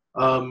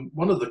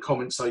 One of the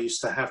comments I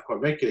used to have quite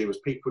regularly was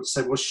people would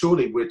say, well,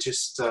 surely we're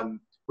just,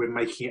 we're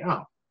making it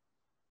up.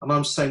 And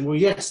I'm saying, well,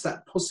 yes,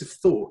 that positive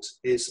thought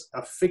is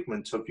a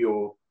figment of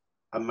your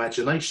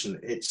imagination.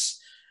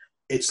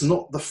 It's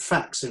not the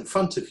facts in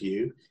front of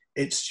you.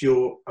 It's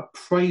your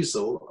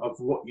appraisal of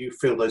what you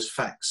feel those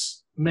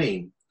facts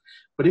mean.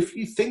 But if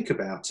you think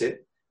about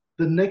it,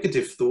 the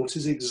negative thought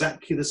is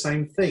exactly the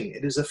same thing.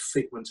 It is a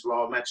figment of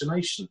our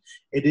imagination.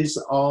 It is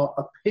our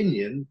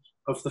opinion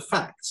of the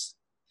facts.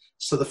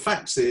 So the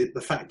fact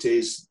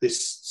is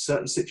this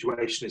certain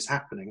situation is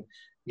happening.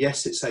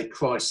 Yes, it's a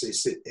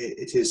crisis.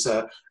 It is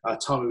a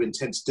time of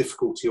intense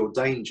difficulty or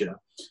danger.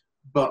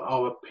 But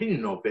our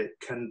opinion of it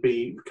can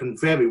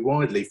vary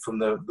widely from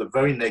the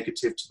very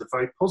negative to the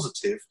very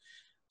positive,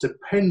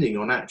 depending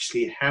on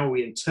actually how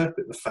we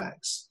interpret the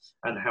facts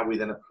and how we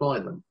then apply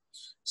them.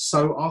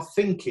 So our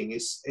thinking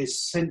is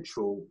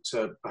central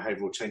to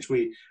behavioural change.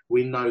 We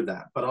know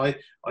that. But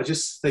I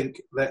just think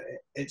that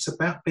it's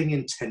about being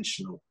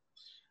intentional.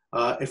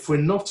 If we're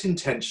not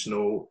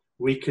intentional,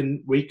 we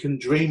can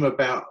dream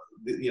about,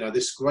 you know,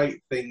 this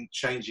great thing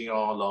changing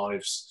our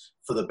lives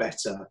for the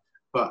better,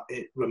 but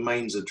it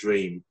remains a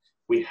dream.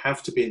 We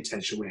have to be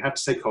intentional. We have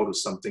to take hold of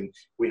something.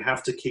 We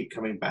have to keep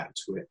coming back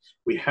to it.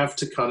 We have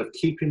to kind of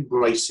keep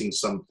embracing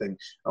something,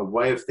 a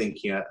way of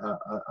thinking, a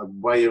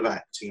way of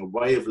acting, a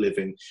way of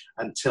living,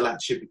 until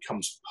actually it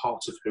becomes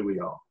part of who we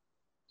are.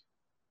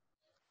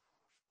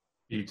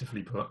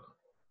 Beautifully put.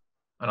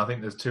 And I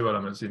think there's two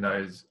elements, you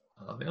know,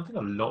 I think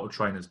a lot of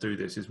trainers do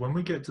this, is when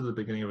we get to the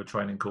beginning of a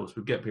training course,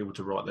 we get people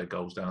to write their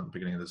goals down at the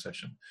beginning of the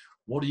session.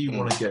 What do you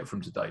want to get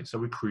from today? So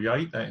we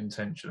create that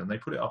intention and they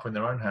put it up in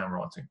their own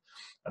handwriting.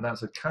 And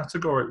that's a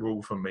categoric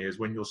rule for me, is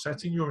when you're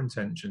setting your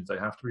intentions, they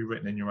have to be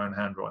written in your own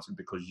handwriting,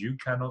 because you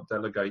cannot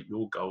delegate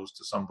your goals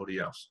to somebody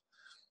else.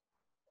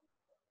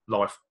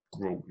 Life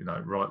rule, you know,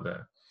 right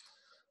there.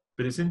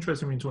 But it's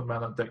interesting when you talk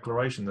about that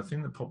declaration. The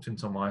thing that popped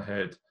into my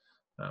head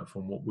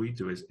from what we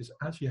do is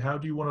actually, how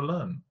do you want to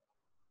learn?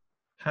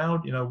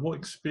 How, you know, what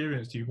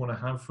experience do you want to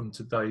have from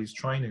today's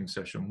training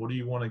session? What do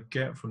you want to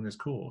get from this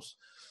course?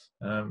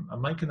 And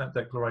making that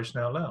declaration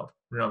out loud.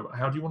 You know,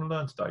 how do you want to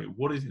learn today?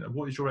 What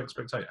is your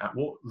expectation?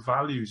 What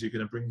values are you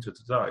going to bring to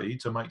today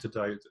to make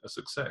today a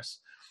success?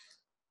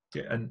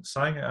 And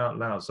saying it out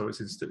loud, so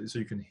so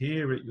you can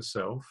hear it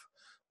yourself,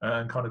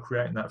 and kind of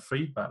creating that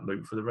feedback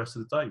loop for the rest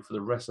of the day, for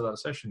the rest of that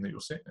session that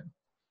you're sitting in.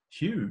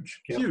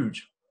 Huge.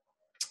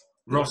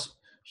 Ross,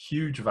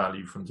 huge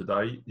value from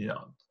today. You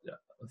know,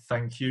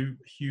 thank you,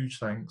 huge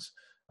thanks,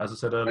 as I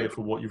said earlier,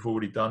 for what you've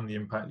already done, the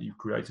impact that you've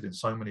created in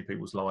so many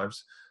people's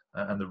lives,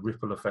 and the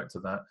ripple effect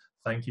of that.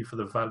 Thank you for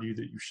the value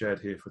that you've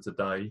shared here for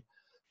today.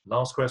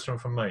 Last question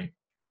from me: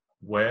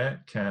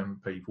 where can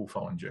people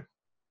find you?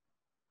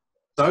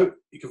 So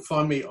you can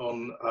find me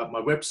on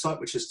my website,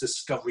 which is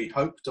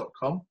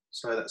discoveryhope.com.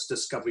 So that's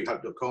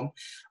discoveryhope.com.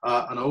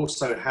 And I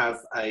also have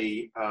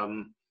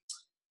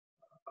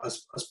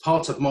as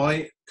part of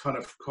my kind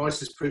of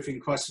crisis proofing,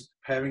 crisis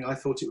preparing, I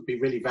thought it would be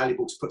really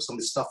valuable to put some of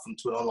this stuff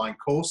into an online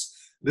course.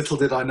 Little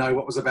did I know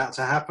what was about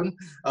to happen.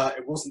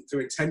 It wasn't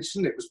through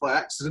intention, it was by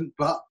accident.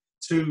 But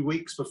 2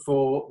 weeks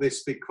before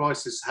this big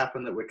crisis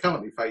happened that we're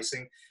currently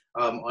facing,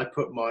 I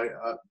put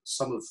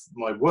some of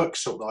my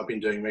workshop that I've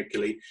been doing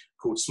regularly,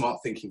 called Smart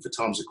Thinking for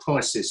Times of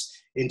Crisis,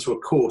 into a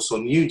course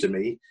on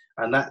Udemy,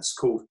 and that's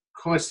called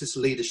Crisis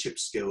Leadership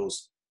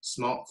Skills,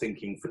 Smart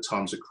Thinking for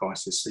Times of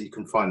Crisis. So you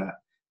can find that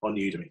on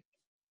Udemy.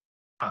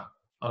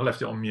 I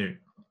left it on mute.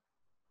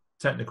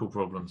 Technical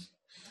problems.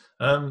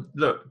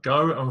 Look,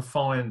 go and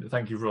find.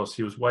 Thank you, Ross.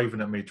 He was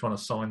waving at me, trying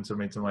to sign to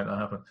me to make that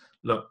happen.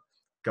 Look,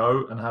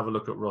 go and have a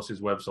look at Ross's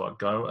website.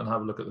 Go and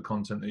have a look at the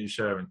content that he's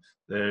sharing.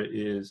 There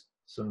is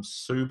some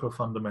super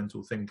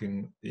fundamental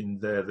thinking in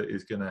there that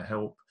is going to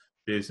help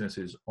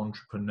businesses,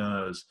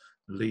 entrepreneurs,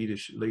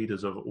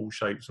 leaders of all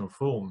shapes and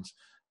forms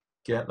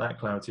get that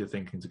clarity of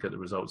thinking to get the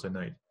results they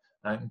need.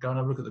 And go and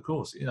have a look at the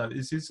course. You know,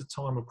 this is a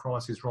time of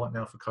crisis right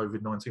now for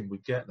COVID-19. We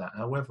get that.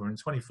 However, in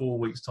 24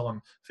 weeks'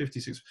 time,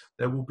 56,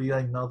 there will be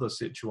another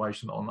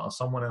situation on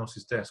someone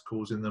else's desk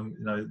causing them,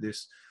 you know,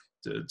 this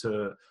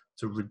to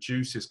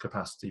reduce this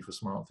capacity for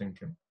smart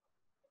thinking.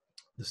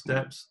 The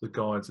steps, the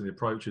guides, and the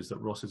approaches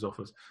that Ross's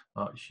offers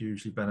are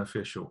hugely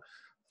beneficial.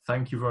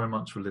 Thank you very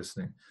much for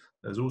listening.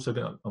 There's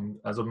also,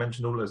 as I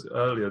mentioned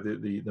earlier,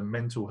 the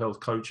mental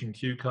health coaching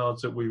cue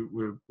cards that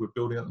we're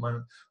building at the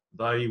moment.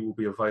 They will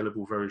be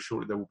available very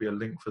shortly. There will be a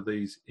link for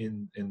these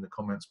in the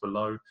comments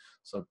below.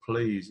 So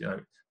please, you know,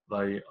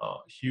 they are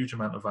a huge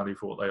amount of value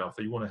for what they are.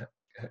 If you want to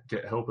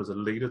get help as a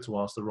leader to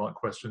ask the right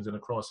questions in a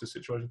crisis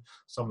situation,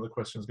 some of the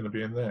questions are going to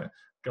be in there.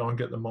 Go and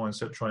get the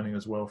mindset training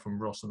as well from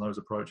Ross and those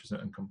approaches,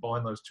 and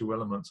combine those two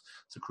elements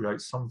to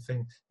create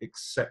something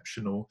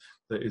exceptional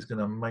that is going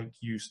to make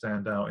you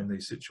stand out in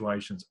these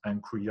situations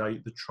and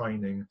create the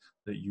training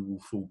that you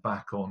will fall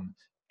back on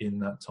in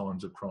that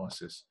times of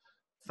crisis.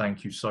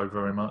 Thank you so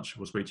very much.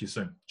 We'll speak to you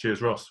soon.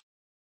 Cheers, Ross.